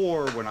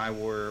 Before, when I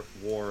wore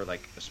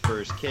like a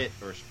Spurs kit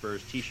or a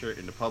Spurs T-shirt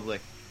into public,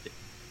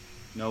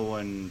 no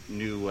one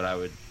knew what I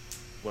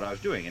was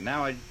doing. And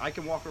now I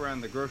can walk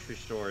around the grocery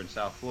store in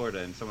South Florida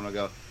and someone will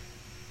go,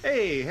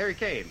 "Hey, Harry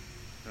Kane."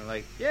 And I'm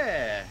like,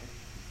 "Yeah,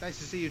 nice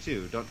to see you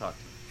too. Don't talk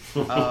to me."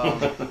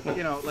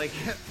 Like,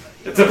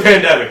 it's a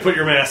pandemic. Put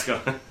your mask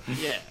on.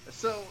 Yeah.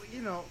 So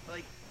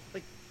like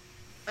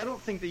I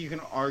don't think that you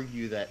can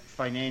argue that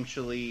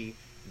financially,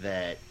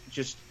 that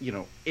just,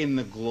 in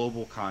the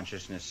global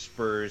consciousness,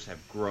 Spurs have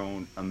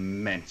grown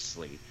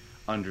immensely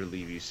under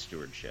Levy's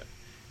stewardship.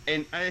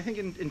 And I think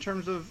in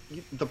terms of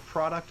the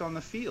product on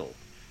the field,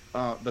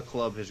 the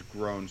club has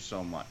grown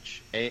so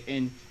much,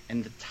 and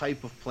the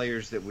type of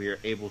players that we are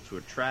able to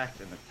attract,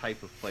 and the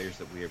type of players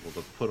that we're able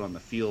to put on the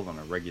field on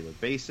a regular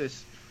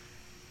basis.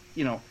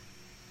 You know,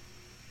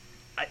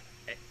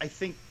 I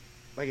think,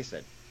 like I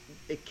said,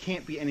 it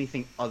can't be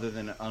anything other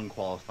than an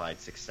unqualified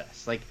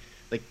success. Like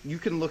you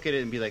can look at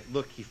it and be like,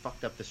 look, he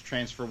fucked up this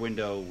transfer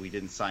window. We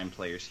didn't sign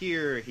players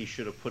here. He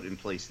should have put in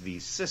place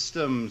these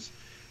systems.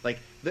 Like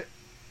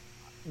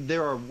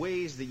there are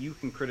ways that you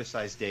can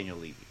criticize Daniel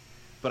Levy,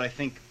 but I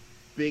think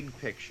big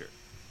picture,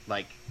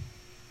 like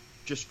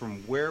just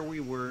from where we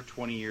were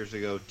 20 years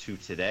ago to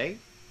today,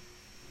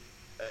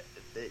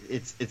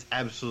 it's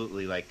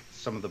absolutely like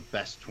some of the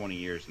best 20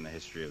 years in the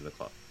history of the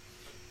club.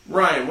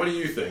 Ryan, what do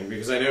you think?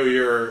 Because I know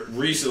you're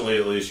recently,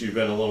 at least, you've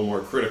been a little more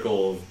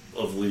critical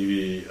of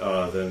Levy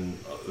than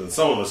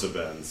some of us have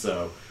been.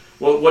 So,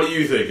 what do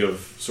you think of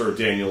sort of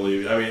Daniel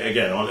Levy? I mean,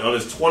 again, on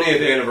his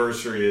 20th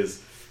anniversary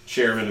as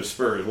chairman of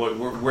Spurs,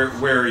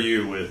 where are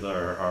you with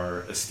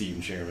our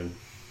esteemed chairman?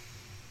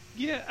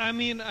 Yeah, I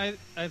mean, I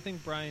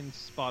think Brian's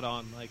spot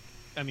on. Like,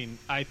 I mean,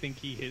 I think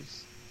he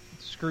has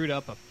screwed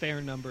up a fair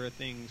number of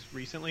things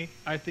recently.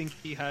 I think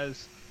he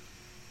has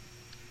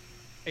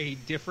a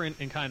different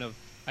and kind of,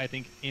 I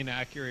think,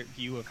 inaccurate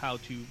view of how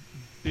to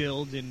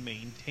build and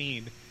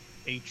maintain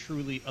a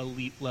truly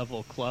elite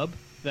level club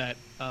that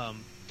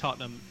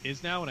Tottenham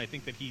is now, and I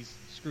think that he's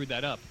screwed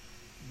that up.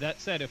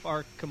 That said, if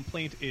our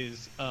complaint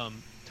is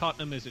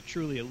Tottenham is a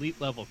truly elite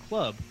level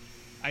club,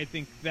 I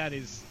think that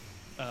is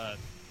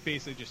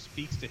basically just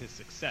speaks to his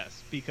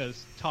success,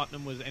 because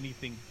Tottenham was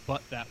anything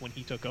but that when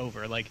he took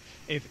over. Like,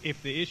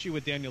 if the issue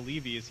with Daniel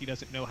Levy is he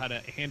doesn't know how to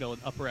handle an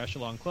upper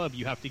echelon club,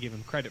 you have to give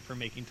him credit for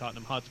making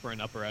Tottenham Hotspur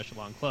an upper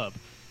echelon club.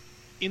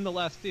 In the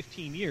last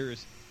 15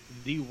 years,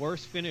 the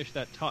worst finish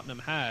that Tottenham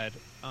had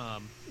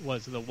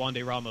was the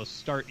Wande Ramos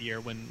start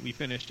year when we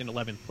finished in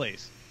 11th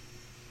place.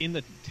 In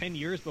the 10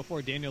 years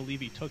before Daniel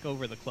Levy took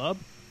over the club,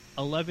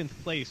 11th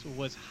place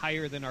was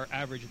higher than our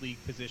average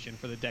league position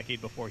for the decade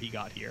before he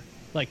got here.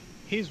 Like,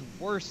 his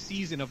worst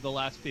season of the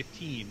last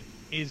 15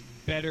 is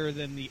better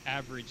than the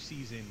average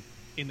season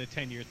in the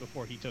 10 years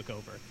before he took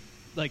over.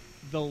 Like,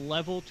 the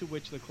level to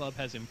which the club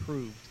has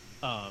improved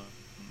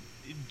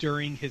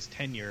during his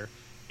tenure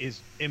is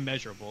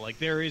immeasurable. Like,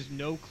 there is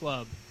no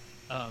club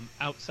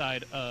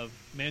outside of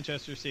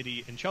Manchester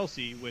City and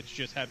Chelsea, which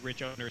just had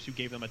rich owners who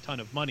gave them a ton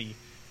of money,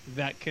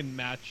 that can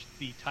match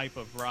the type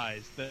of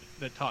rise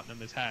that Tottenham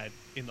has had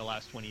in the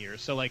last 20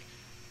 years. So, like,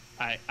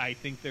 I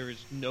think there is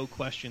no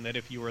question that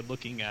if you were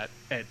looking at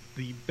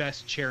the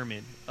best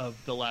chairman of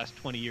the last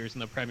 20 years in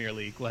the Premier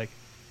League, like,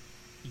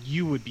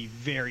 you would be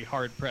very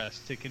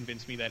hard-pressed to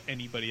convince me that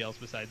anybody else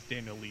besides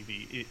Daniel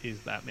Levy is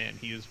that man.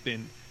 He has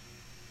been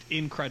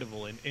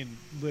incredible, and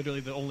literally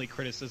the only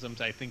criticisms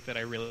I think that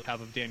I really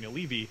have of Daniel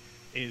Levy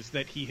is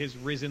that he has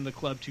risen the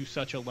club to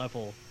such a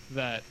level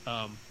that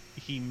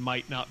he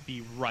might not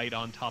be right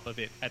on top of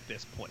it at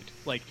this point.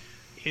 Like,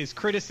 his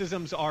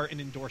criticisms are an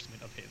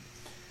endorsement of him.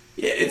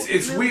 Yeah,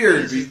 it's really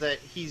weird. Is that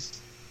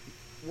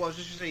I was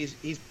just going to say,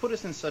 he's put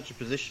us in such a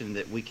position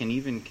that we can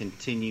even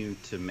continue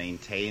to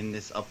maintain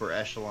this upper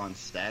echelon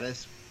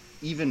status,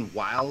 even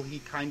while he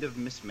kind of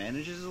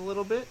mismanages a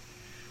little bit.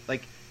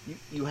 Like,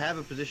 you have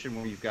a position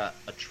where you've got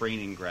a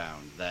training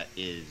ground that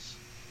is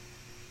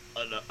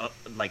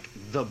like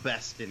the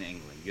best in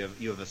England.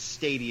 You have a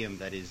stadium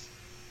that is,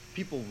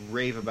 people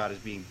rave about as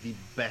being the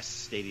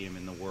best stadium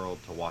in the world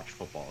to watch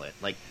football at.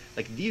 Like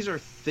these are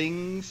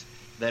things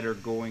that are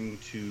going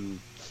to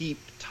keep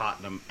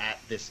Tottenham at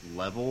this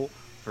level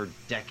for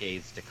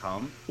decades to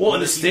come. Well,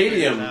 and the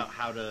stadium, out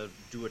how to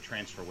do a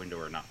transfer window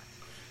or not.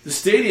 The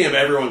stadium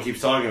everyone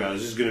keeps talking about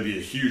is just going to be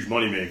a huge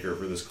moneymaker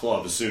for this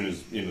club as soon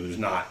as, you know, there's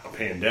not a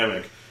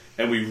pandemic,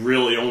 and we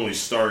really only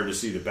started to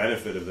see the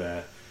benefit of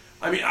that.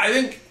 I mean, I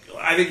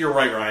think you're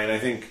right, Ryan. I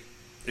think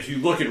if you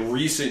look at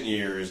recent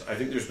years, I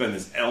think there's been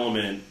this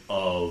element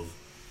of,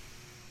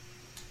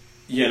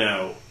 you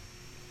know,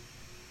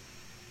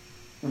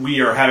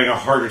 we are having a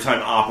harder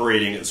time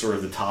operating at sort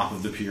of the top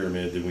of the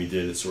pyramid than we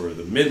did at sort of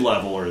the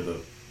mid-level or the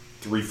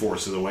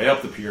 3/4 of the way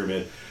up the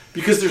pyramid,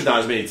 because there's not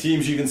as many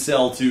teams you can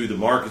sell to, the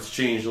market's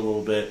changed a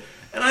little bit,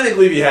 and I think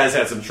Levy has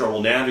had some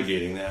trouble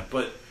navigating that.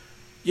 But,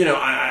 you know,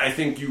 I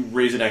think you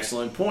raise an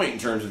excellent point in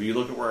terms of, you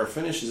look at where our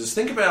finishes is.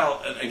 Think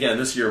about, again,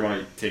 this year I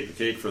want to take the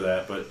cake for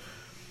that, but,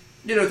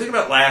 you know, think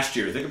about last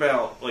year. Think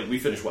about, like, we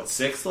finished,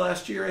 6th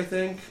last year, I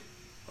think?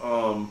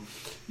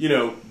 You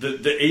know, the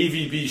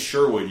AVB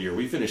Sherwood year,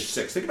 we finished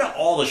 6th. Think about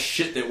all the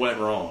shit that went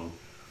wrong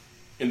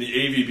in the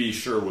AVB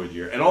Sherwood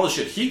year, and all the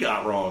shit he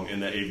got wrong in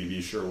the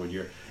AVB Sherwood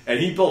year. And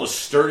he built a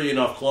sturdy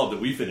enough club that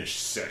we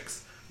finished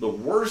 6th. The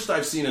worst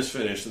I've seen us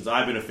finish since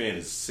I've been a fan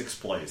is 6th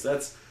place.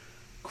 That's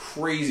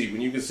crazy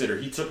when you consider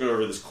he took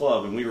over this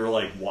club and we were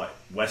like, what,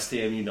 West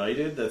Ham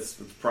United? That's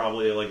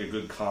probably like a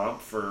good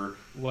comp for...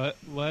 What,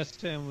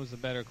 West Ham was a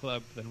better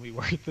club than we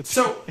were at the time.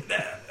 So,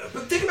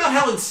 but think about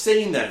how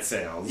insane that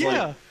sounds.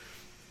 Yeah. Like,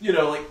 you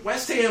know, like,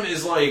 West Ham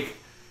is like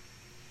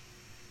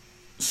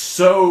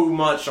so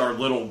much our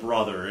little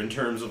brother in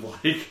terms of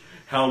like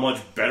how much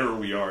better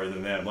we are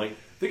than them. Like,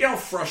 think how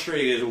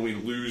frustrating it is when we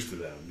lose to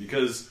them,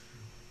 because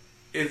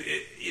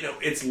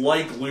it's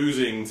like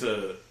losing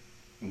to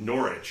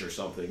Norwich or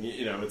something.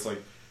 It's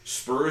like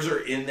Spurs are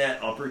in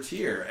that upper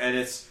tier, and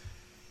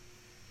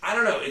I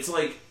don't know. It's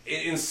like,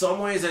 in some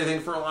ways, I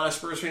think for a lot of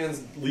Spurs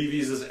fans,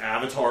 Levy's this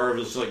avatar of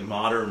just like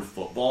modern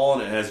football,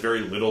 and it has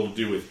very little to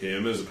do with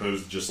him, as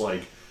opposed to just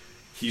like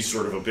he's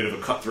sort of a bit of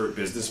a cutthroat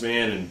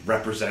businessman and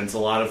represents a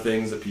lot of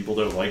things that people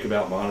don't like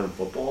about modern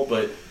football.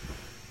 But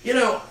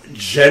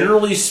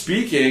generally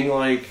speaking,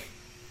 like,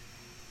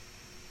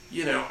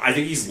 I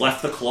think he's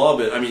left the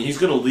club. I mean, he's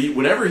going to leave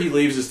whenever he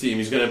leaves his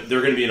team. They're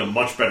going to be in a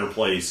much better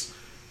place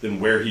than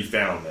where he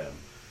found them.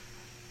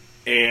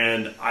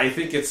 And I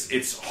think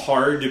it's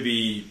hard to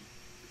be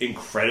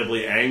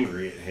incredibly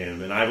angry at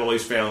him. And I've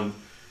always found,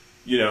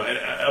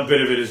 a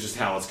bit of it is just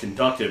how it's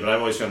conducted, but I've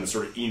always found the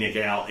sort of Enoch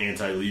out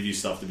anti-Levy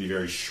stuff to be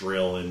very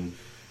shrill and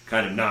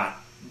kind of not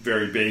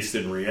very based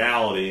in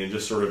reality, and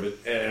just sort of,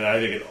 and I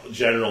think it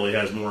generally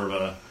has more of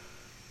a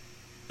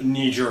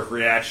knee-jerk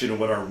reaction to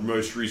what our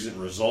most recent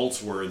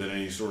results were than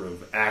any sort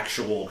of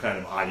actual kind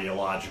of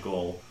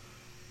ideological,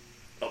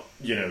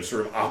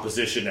 sort of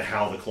opposition to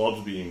how the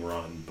club's being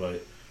run.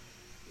 But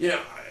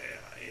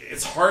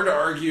it's hard to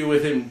argue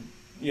with him,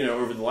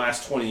 over the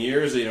last 20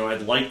 years.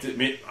 I'd like to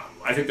admit,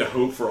 I think the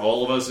hope for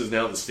all of us is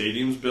now the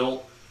stadium's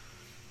built,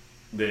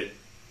 that,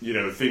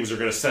 things are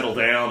going to settle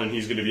down and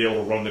he's going to be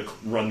able to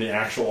run the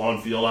actual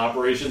on-field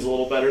operations a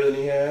little better than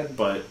he had.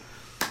 But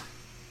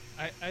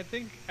I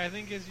think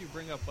as you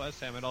bring up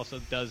West Ham, it also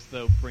does,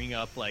 though, bring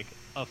up like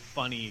a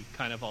funny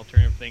kind of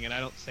alternative thing. And I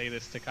don't say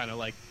this to kind of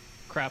like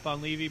crap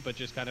on Levy, but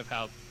just kind of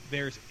how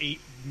there's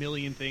 8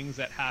 million things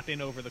that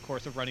happen over the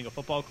course of running a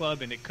football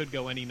club, and it could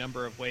go any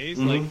number of ways.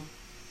 Mm-hmm.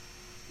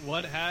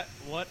 Like,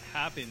 what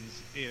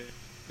happens if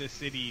the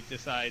city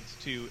decides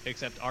to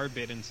accept our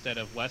bid instead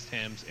of West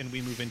Ham's, and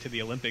we move into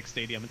the Olympic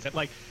Stadium instead?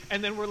 Like,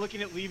 and then we're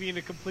looking at Levy in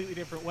a completely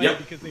different way,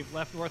 because they've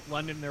left North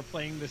London and they're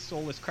playing this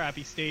soulless,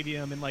 crappy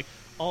stadium, and like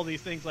all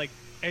these things. Like,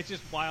 it's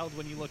just wild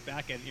when you look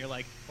back at it and you're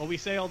like, well, we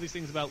say all these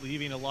things about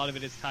Levy, and a lot of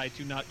it is tied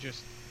to not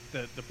just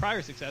the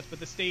prior success,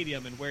 but the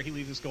stadium and where he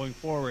leaves us going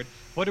forward.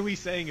 What are we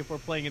saying if we're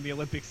playing in the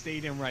Olympic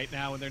Stadium right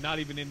now and they're not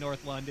even in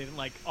North London?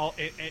 Like,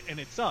 and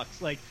it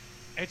sucks. Like,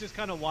 it's just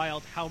kind of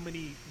wild how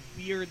many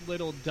weird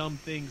little dumb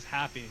things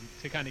happen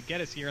to kind of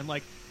get us here. And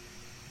like,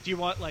 do you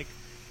want, like,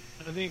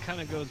 I think it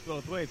kind of goes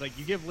both ways. Like,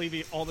 you give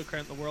Levy all the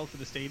credit in the world for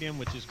the stadium,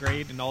 which is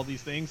great, and all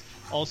these things.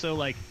 Also,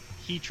 like,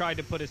 he tried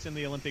to put us in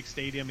the Olympic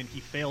Stadium, and he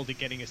failed at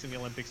getting us in the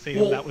Olympic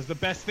Stadium. That was the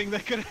best thing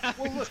that could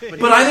happen.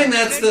 But I think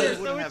that's the.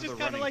 So it's just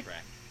kind of like.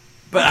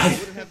 But I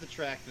wouldn't have the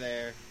track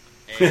there,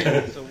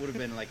 and so it would have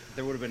been like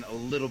there would have been a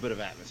little bit of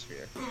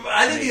atmosphere.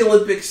 I think the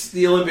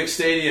Olympic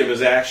Stadium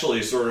is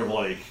actually sort of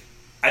like,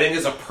 I think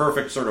it's a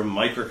perfect sort of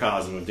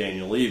microcosm of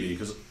Daniel Levy,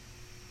 because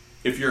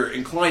if you're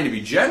inclined to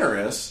be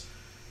generous,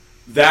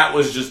 that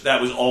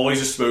was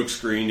always a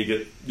smokescreen to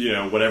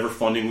get whatever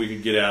funding we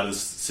could get out of the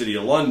City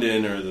of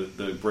London or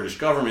the British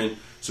government,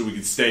 so we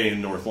could stay in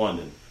North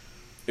London.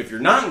 If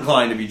you're not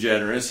inclined to be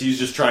generous, he's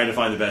just trying to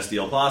find the best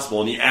deal possible,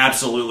 and he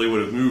absolutely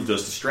would have moved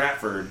us to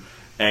Stratford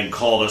and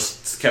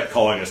kept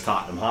calling us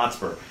Tottenham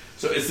Hotspur.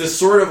 So it's this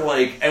sort of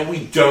like, and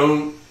we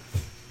don't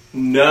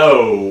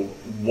know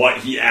what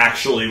he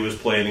actually was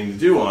planning to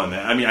do on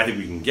that. I mean, I think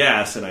we can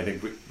guess, and I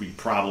think we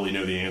probably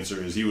know the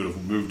answer is he would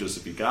have moved us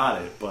if he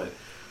got it. But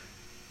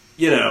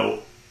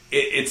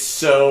it's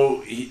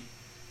so.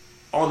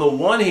 On the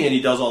one hand,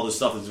 he does all this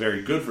stuff that's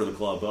very good for the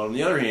club, but on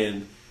the other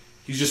hand,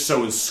 he's just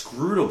so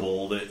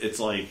inscrutable that it's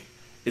like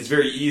it's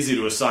very easy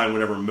to assign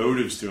whatever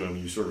motives to him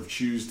you sort of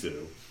choose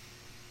to.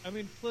 I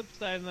mean, flip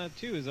side of that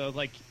too is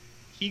like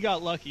he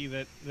got lucky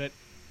that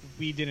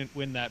we didn't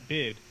win that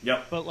bid.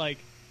 Yep. But like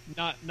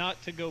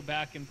not to go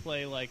back and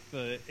play like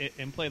the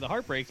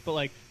heartbreaks, but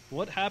like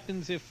what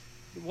happens if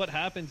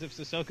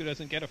Sissoko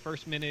doesn't get a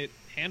first minute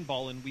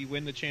handball and we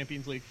win the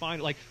Champions League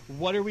final? Like,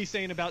 what are we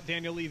saying about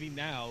Daniel Levy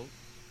now?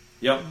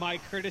 Yep. My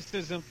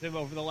criticism of him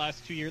over the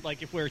last 2 years,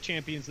 like if we're a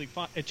Champions League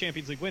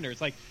winner, it's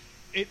like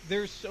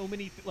there's so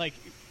many. Like,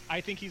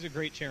 I think he's a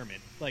great chairman,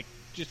 like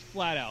just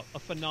flat out a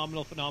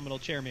phenomenal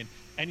chairman,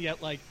 and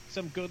yet like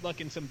some good luck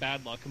and some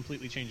bad luck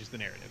completely changes the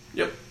narrative.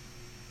 Yep.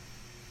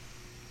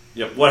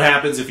 What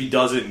happens if he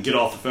doesn't get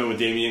off the phone with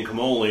Damian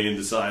Comoli and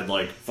decide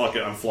like, fuck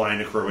it, I'm flying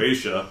to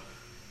Croatia,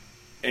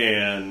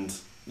 and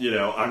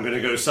I'm gonna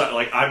go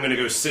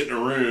sit in a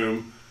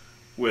room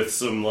with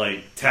some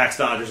like tax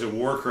dodgers and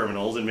war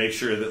criminals and make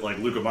sure that like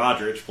Luka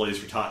Modric plays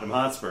for Tottenham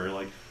Hotspur.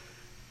 Like,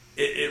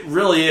 it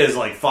really is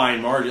like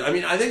fine margin. I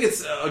mean, I think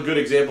it's a good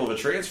example of a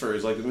transfer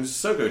is like the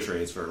Sissoko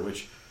transfer,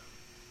 which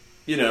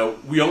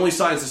we only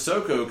signed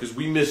Sissoko because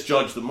we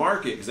misjudged the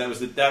market, because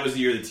that was the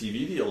year the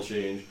TV deal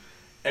changed,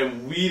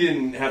 and we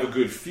didn't have a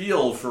good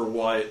feel for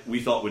what we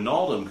thought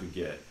Wijnaldum could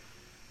get,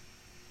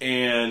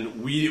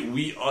 and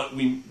we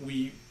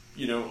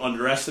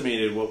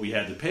underestimated what we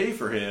had to pay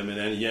for him, and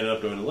then he ended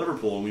up going to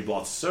Liverpool, and we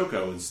bought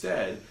Sissoko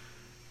instead.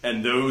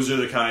 And those are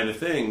the kind of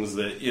things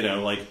that,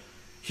 like,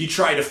 he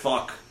tried to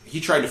fuck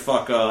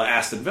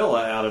Aston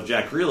Villa out of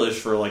Jack Grealish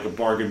for like a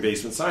bargain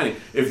basement signing.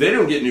 If they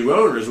don't get new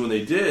owners when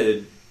they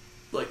did,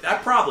 like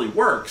that probably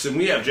works, and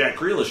we have Jack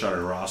Grealish on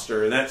our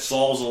roster, and that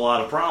solves a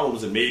lot of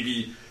problems. And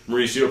maybe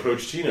Mauricio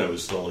Pochettino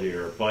is still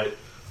here, but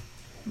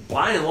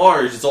by and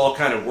large, it's all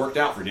kind of worked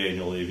out for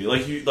Daniel Levy.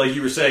 Like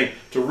you were saying,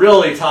 to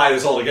really tie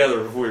this all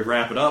together before we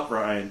wrap it up,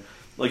 Ryan.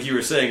 Like you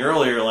were saying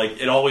earlier,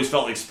 like it always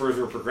felt like Spurs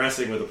were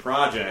progressing with a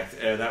project,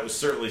 and that was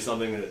certainly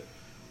something that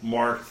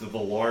marked the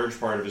large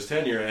part of his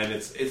tenure. And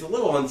it's a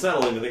little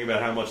unsettling to think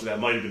about how much of that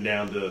might have been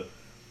down to,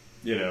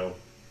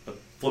 a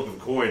flip of a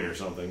coin or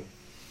something.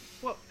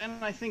 Well,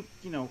 and I think,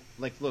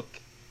 look,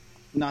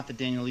 not that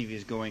Daniel Levy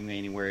is going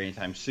anywhere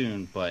anytime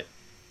soon, but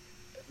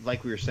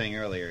like we were saying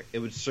earlier, it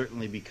would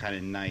certainly be kind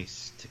of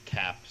nice to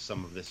cap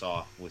some of this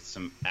off with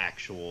some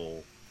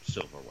actual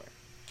silverware.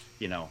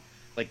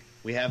 Like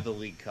we have the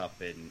League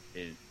Cup in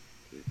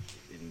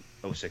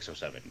 06,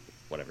 07,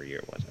 whatever year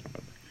it was, I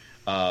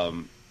don't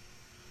remember.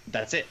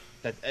 That's it.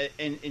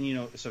 And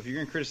so if you're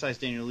going to criticize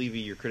Daniel Levy,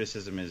 your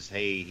criticism is,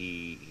 hey,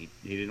 he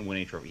didn't win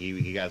any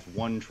trophy. He got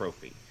one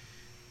trophy.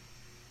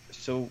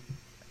 So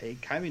it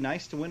kind of be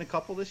nice to win a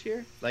couple this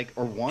year,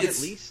 or one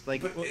at least.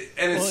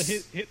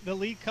 The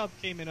League Cup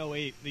came in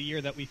 08, the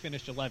year that we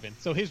finished 11.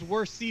 So his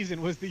worst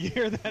season was the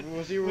year that.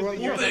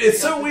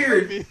 It's so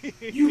weird.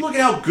 You look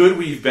at how good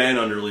we've been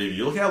under Levy.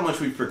 You look at how much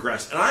we've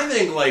progressed, and I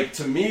think,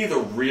 to me, the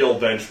real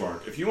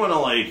benchmark, if you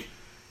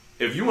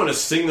want to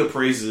sing the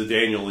praises of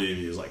Daniel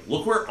Levy, is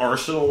look where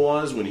Arsenal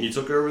was when he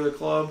took over the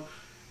club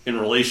in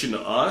relation to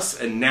us,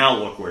 and now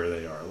look where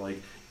they are.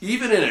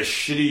 Even in a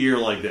shitty year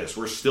like this,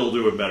 we're still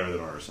doing better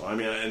than Arsenal. I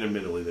mean, and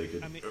admittedly they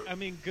could. I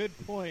mean, good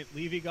point.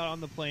 Levy got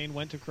on the plane,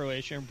 went to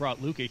Croatia, and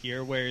brought Luka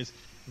here, whereas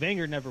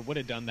Wenger never would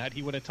have done that.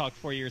 He would have talked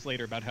 4 years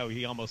later about how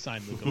he almost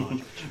signed Luka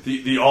Modric.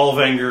 the all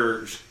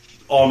Wenger,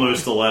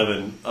 almost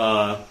 11.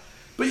 But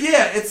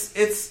yeah,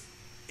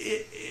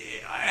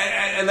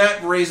 and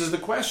that raises the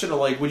question of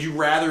would you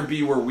rather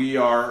be where we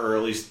are, or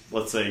at least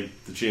let's say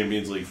the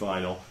Champions League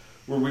final,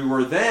 where we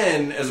were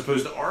then, as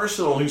opposed to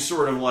Arsenal, who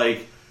sort of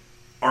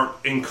are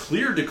in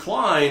clear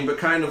decline, but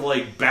kind of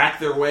back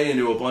their way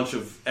into a bunch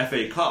of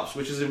FA Cups,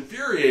 which is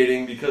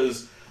infuriating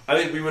because I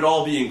think we would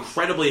all be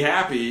incredibly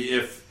happy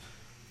if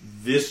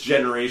this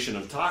generation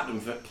of Tottenham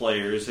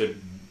players had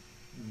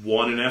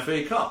won an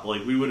FA Cup.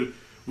 We would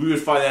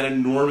find that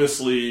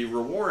enormously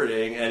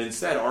rewarding, and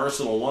instead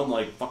Arsenal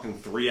won fucking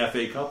 3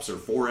 FA Cups or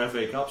 4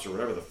 FA Cups or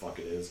whatever the fuck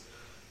it is.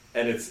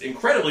 And it's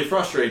incredibly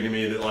frustrating to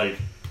me that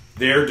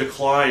their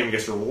decline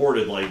gets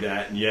rewarded like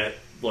that, and yet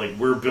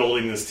we're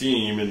building this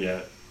team, and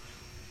yet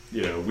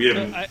we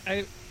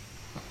haven't.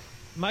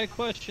 My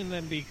question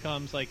then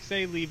becomes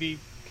say Levy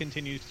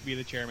continues to be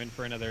the chairman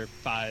for another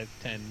 5,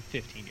 10,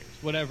 15 years,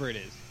 whatever it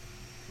is.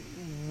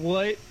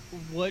 What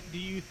do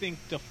you think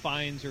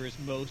defines or is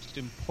most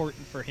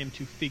important for him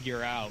to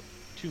figure out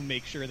to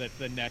make sure that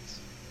the next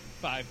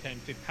 5, 10,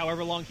 15,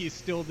 however long he's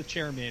still the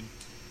chairman,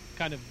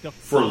 kind of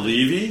defines for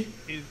Levy?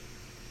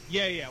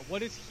 Yeah.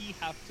 What does he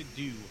have to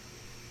do?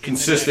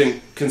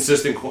 Consistent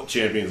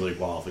Champions League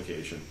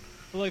qualification.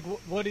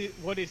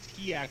 What does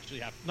he actually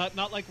have?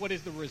 Not what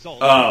is the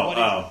result?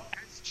 As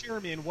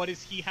chairman, what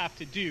does he have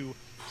to do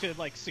to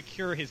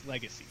secure his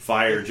legacy?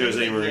 Fire Jose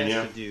Mourinho. What he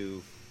has Mourinho. to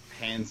do,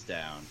 hands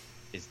down,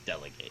 is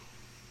delegate.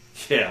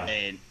 Yeah.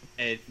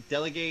 And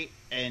delegate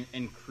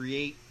and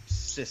create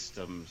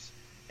systems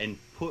and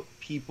put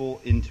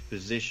people into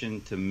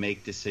position to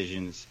make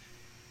decisions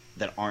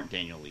that aren't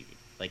Daniel Levy.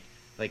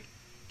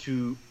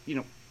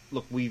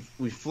 Look, we've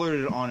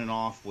flirted on and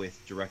off with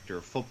director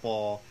of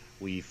football.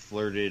 We've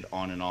flirted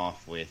on and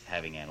off with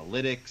having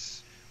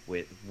analytics,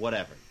 with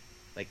whatever.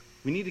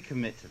 We need to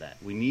commit to that.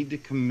 We need to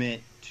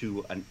commit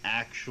to an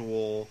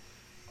actual,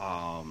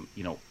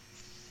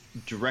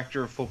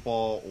 director of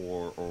football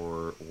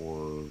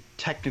or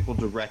technical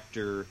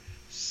director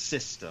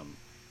system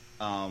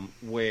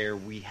where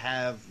we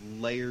have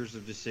layers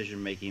of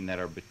decision making that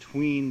are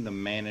between the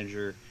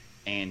manager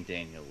and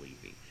Daniel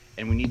Levy.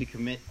 And we need to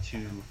commit to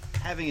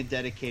having a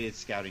dedicated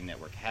scouting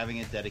network, having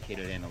a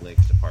dedicated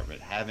analytics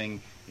department,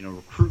 having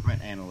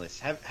recruitment analysts,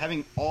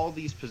 having all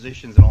these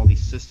positions and all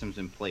these systems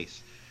in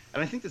place.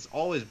 And I think that's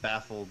always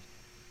baffled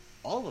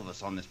all of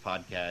us on this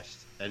podcast,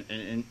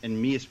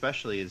 and me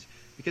especially, is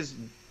because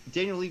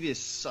Daniel Levy is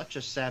such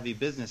a savvy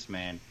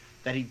businessman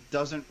that he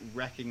doesn't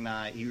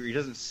recognize, he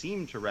doesn't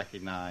seem to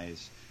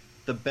recognize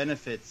the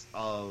benefits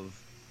of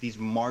these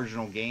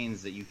marginal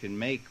gains that you can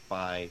make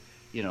by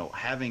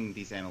having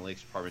these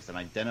analytics departments and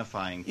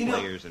identifying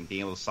players and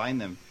being able to sign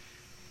them.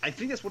 I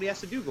think that's what he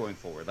has to do going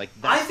forward.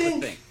 That's the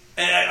thing.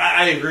 And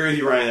I agree with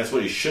you, Ryan. That's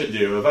what he should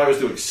do. If I was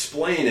to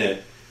explain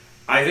it,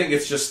 I think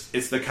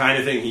it's the kind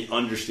of thing he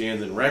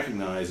understands and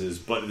recognizes,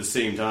 but at the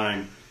same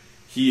time,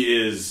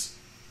 he is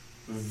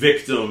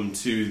victim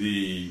to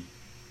the.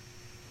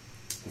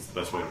 What's the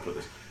best way to put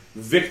this?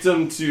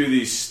 Victim to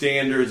the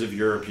standards of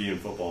European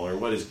football, or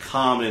what is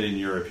common in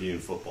European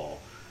football.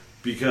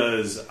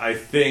 Because I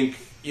think,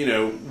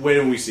 when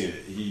have we seen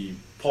it?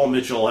 Paul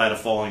Mitchell had a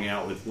falling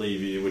out with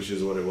Levy, which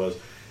is what it was.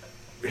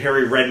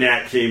 Harry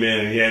Redknapp came in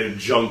and he had to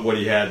junk what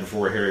he had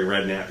before Harry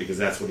Redknapp because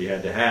that's what he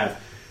had to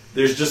have.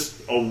 There's just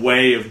a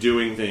way of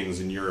doing things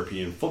in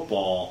European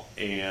football,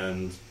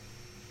 and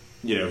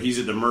he's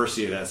at the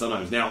mercy of that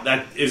sometimes. Now,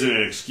 that isn't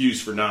an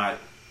excuse for not,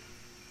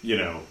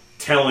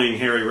 telling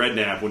Harry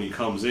Redknapp when he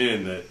comes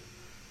in that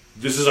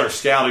this is our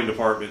scouting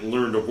department and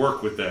learn to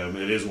work with them.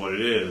 It is what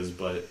it is,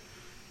 but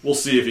we'll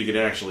see if he can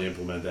actually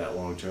implement that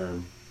long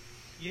term.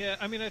 Yeah,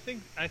 I mean, I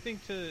think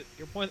to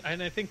your point,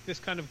 and I think this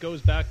kind of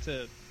goes back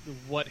to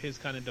what has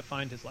kind of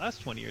defined his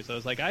last 20 years. I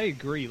was like, I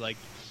agree. Like,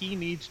 he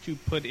needs to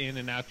put in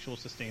an actual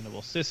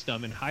sustainable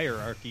system and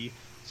hierarchy,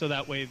 so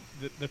that way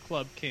the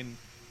club can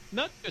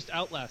not just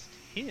outlast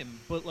him,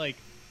 but like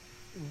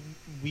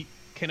we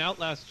can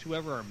outlast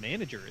whoever our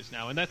manager is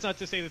now. And that's not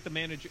to say that the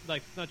manager,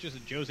 like, it's not just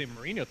a Jose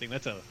Mourinho thing.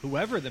 That's a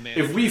whoever the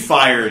manager. If we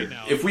fired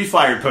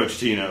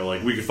Pochettino,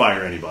 like, we could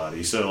fire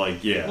anybody. So,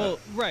 like, yeah. Well,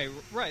 right.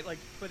 Like,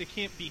 but it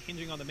can't be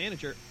hinging on the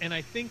manager. And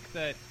I think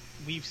that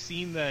we've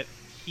seen that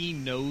he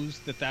knows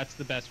that that's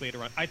the best way to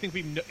run. I think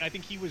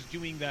he was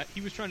doing that. He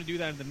was trying to do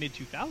that in the mid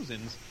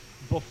 2000s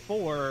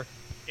before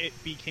it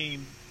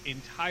became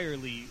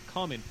entirely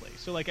commonplace.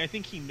 So, like, I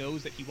think he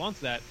knows that he wants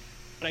that.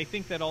 But I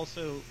think that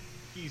also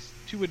he's,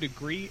 to a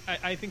degree,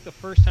 I think the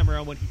first time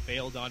around when he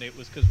bailed on it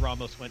was because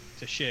Ramos went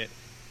to shit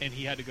and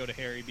he had to go to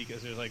Harry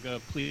because they're like, oh,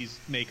 please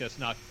make us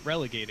not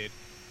relegated.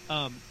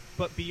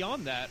 But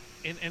beyond that,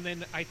 and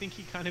then I think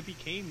he kind of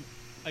became,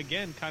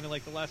 again, kind of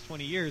like the last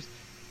 20 years,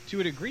 to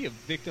a degree, a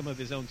victim of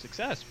his own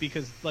success,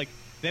 because, like,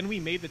 then we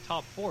made the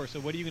top 4, so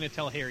what are you going to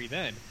tell Harry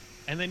then?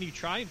 And then you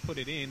try and put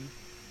it in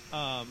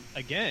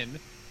again,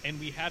 and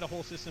we had a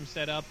whole system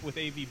set up with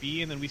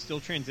AVB, and then we still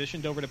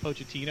transitioned over to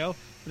Pochettino.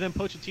 But then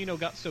Pochettino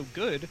got so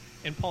good,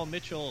 and Paul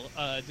Mitchell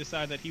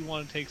decided that he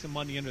wanted to take some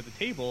money under the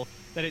table,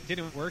 that it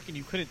didn't work, and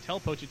you couldn't tell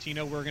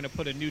Pochettino we're going to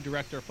put a new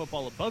director of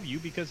football above you,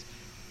 because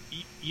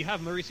you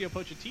have Mauricio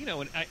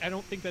Pochettino, and I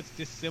don't think that's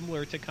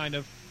dissimilar to kind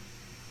of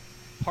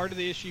part of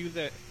the issue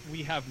that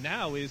we have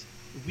now is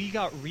we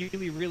got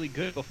really, really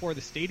good before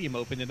the stadium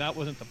opened, and that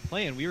wasn't the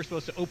plan. We were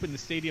supposed to open the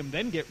stadium,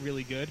 then get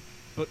really good,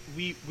 but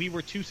we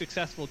were too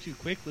successful too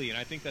quickly, and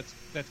I think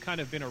that's kind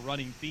of been a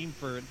running theme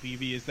for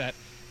Levy, is that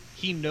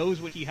he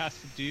knows what he has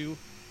to do.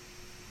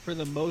 For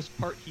the most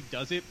part, he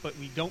does it, but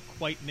we don't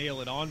quite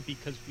nail it on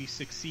because we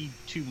succeed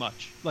too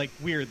much, like,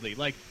 weirdly.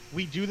 Like,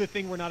 we do the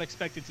thing we're not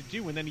expected to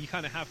do, and then you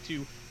kind of have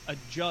to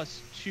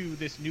adjust to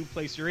this new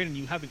place you're in, and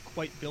you haven't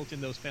quite built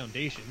in those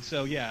foundations.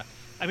 So, yeah,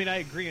 I mean, I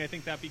agree, and I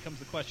think that becomes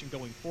the question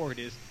going forward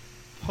is,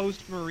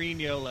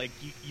 post-Mourinho, like,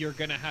 you're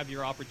going to have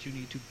your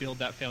opportunity to build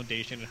that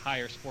foundation and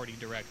hire sporting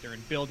director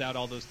and build out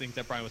all those things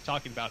that Brian was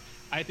talking about.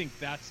 I think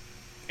that's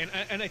 – and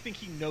I think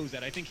he knows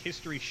that. I think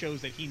history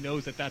shows that he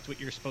knows that that's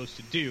what you're supposed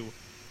to do.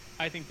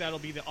 I think that'll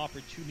be the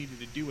opportunity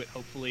to do it,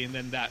 hopefully, and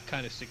then that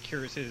kind of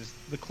secures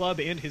the club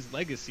and his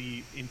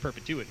legacy in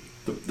perpetuity.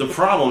 The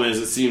problem is,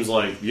 it seems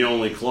like the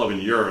only club in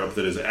Europe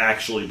that has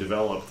actually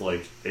developed,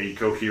 like, a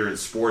coherent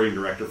sporting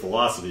director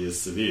philosophy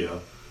is Sevilla,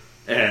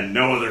 and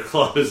no other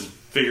club has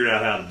figured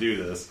out how to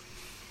do this.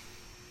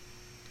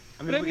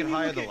 I mean, we can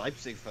hire the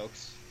Leipzig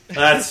folks.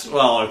 That's,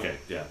 well, okay,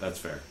 yeah, that's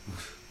fair.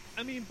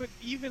 I mean, but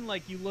even,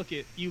 like, you look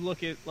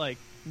at like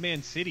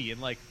Man City,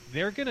 and, like,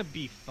 they're gonna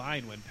be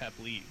fine when Pep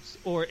leaves.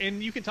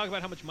 And you can talk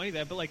about how much money they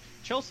have, but, like,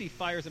 Chelsea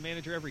fires a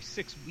manager every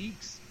 6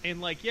 weeks, and,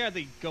 like, yeah,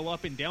 they go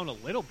up and down a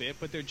little bit,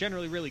 but they're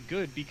generally really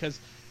good because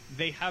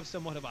they have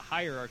somewhat of a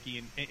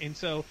hierarchy, and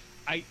so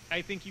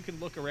I think you can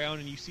look around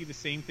and you see the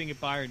same thing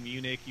at Bayern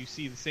Munich, you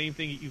see the same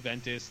thing at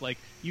Juventus, like,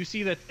 you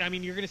see that, I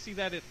mean, you're going to see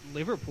that at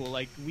Liverpool.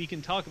 Like, we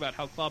can talk about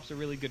how Klopp's a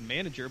really good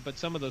manager, but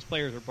some of those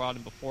players were brought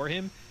in before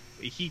him.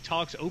 He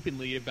talks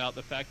openly about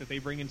the fact that they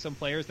bring in some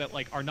players that,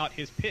 like, are not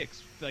his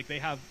picks. Like, they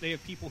have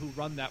people who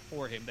run that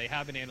for him. They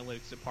have an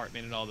analytics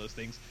department and all those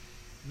things.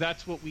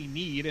 That's what we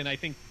need, and I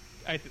think,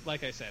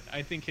 like I said,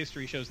 I think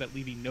history shows that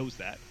Levy knows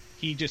that.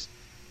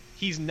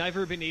 He's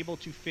never been able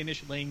to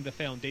finish laying the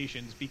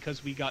foundations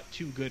because we got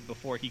too good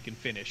before he can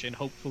finish, and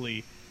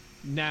hopefully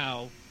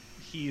now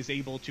he is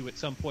able to, at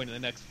some point in the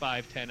next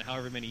 5, 10,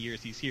 however many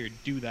years he's here,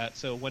 do that.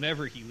 So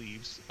whenever he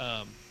leaves,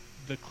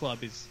 the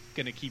club is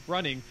going to keep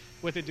running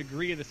with a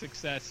degree of the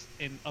success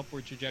and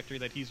upward trajectory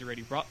that he's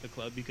already brought the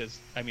club, because,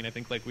 I mean, I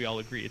think, like we all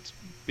agree, it's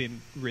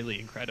been really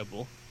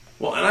incredible.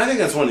 Well, and I think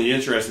that's one of the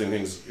interesting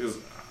things, because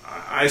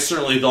I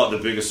certainly thought the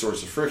biggest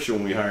source of friction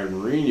when we hired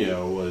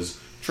Mourinho was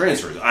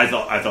transfers. I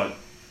thought,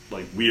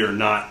 like, we are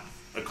not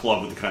a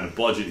club with the kind of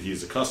budget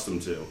he's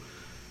accustomed to.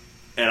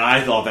 And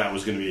I thought that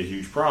was going to be a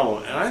huge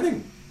problem. And I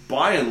think,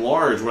 by and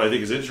large, what I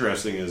think is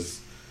interesting is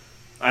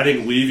I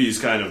think Levy's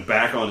kind of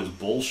back on his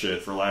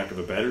bullshit, for lack of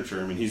a better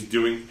term, and he's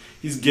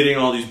getting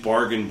all these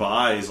bargain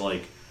buys.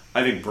 Like,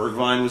 I think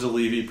Bergwijn was a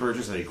Levy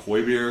purchase. I think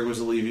Højbjerg was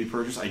a Levy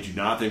purchase. I do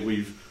not think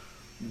we've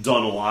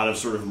done a lot of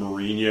sort of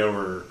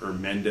Mourinho or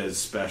Mendes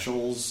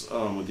specials,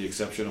 with the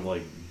exception of,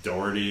 like,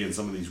 Doherty and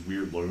some of these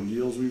weird loan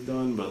deals we've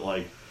done. But,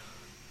 like,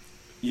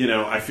 you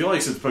know, I feel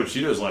like since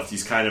Pochettino's left,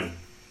 he's kind of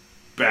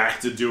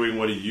back to doing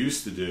what he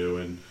used to do.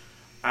 And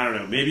I don't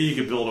know. Maybe he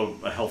could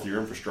build a healthier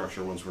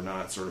infrastructure once we're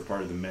not sort of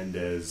part of the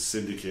Mendez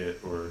syndicate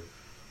or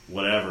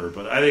whatever.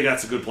 But I think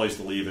that's a good place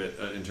to leave it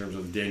in terms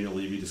of the Daniel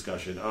Levy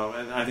discussion.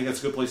 And I think that's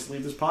a good place to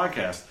leave this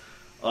podcast.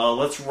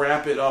 Let's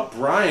wrap it up.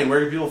 Brian,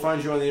 where can people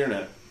find you on the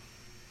internet?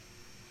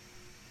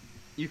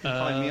 You can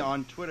find me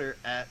on Twitter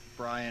at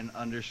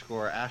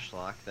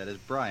Brian_Ashlock. That is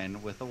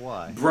Brian with a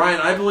Y. Brian,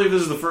 I believe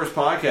this is the first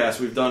podcast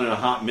we've done in a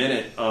hot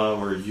minute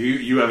where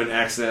you haven't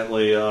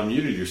accidentally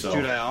muted yourself.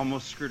 Dude, I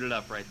almost screwed it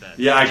up right then.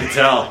 Yeah, I could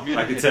tell.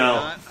 I could tell.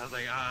 I was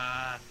like,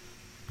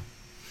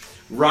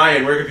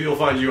 Ryan, where can people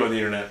find you on the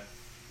internet?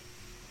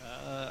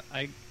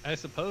 I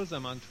suppose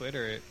I'm on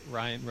Twitter at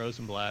Ryan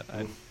Rosenblatt.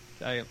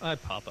 I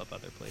pop up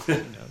other places.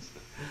 Who knows?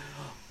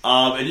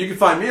 And you can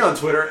find me on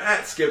Twitter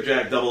at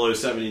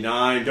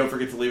skipjack0079. Don't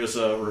forget to leave us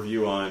a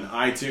review on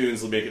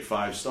iTunes. Make it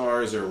 5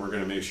 stars, or we're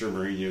going to make sure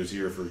Mourinho's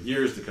here for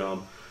years to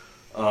come,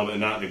 and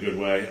not in a good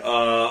way.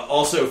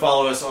 Also,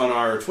 follow us on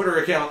our Twitter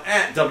account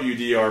at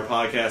WDR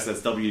Podcast.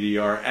 That's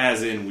WDR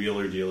as in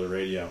Wheeler Dealer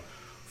Radio.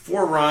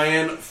 For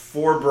Ryan,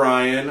 for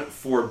Brian,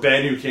 for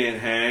Ben who can't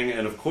hang,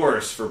 and of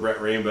course for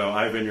Brett Rainbow,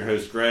 I've been your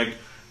host, Greg.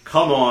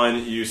 Come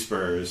on, you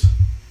Spurs.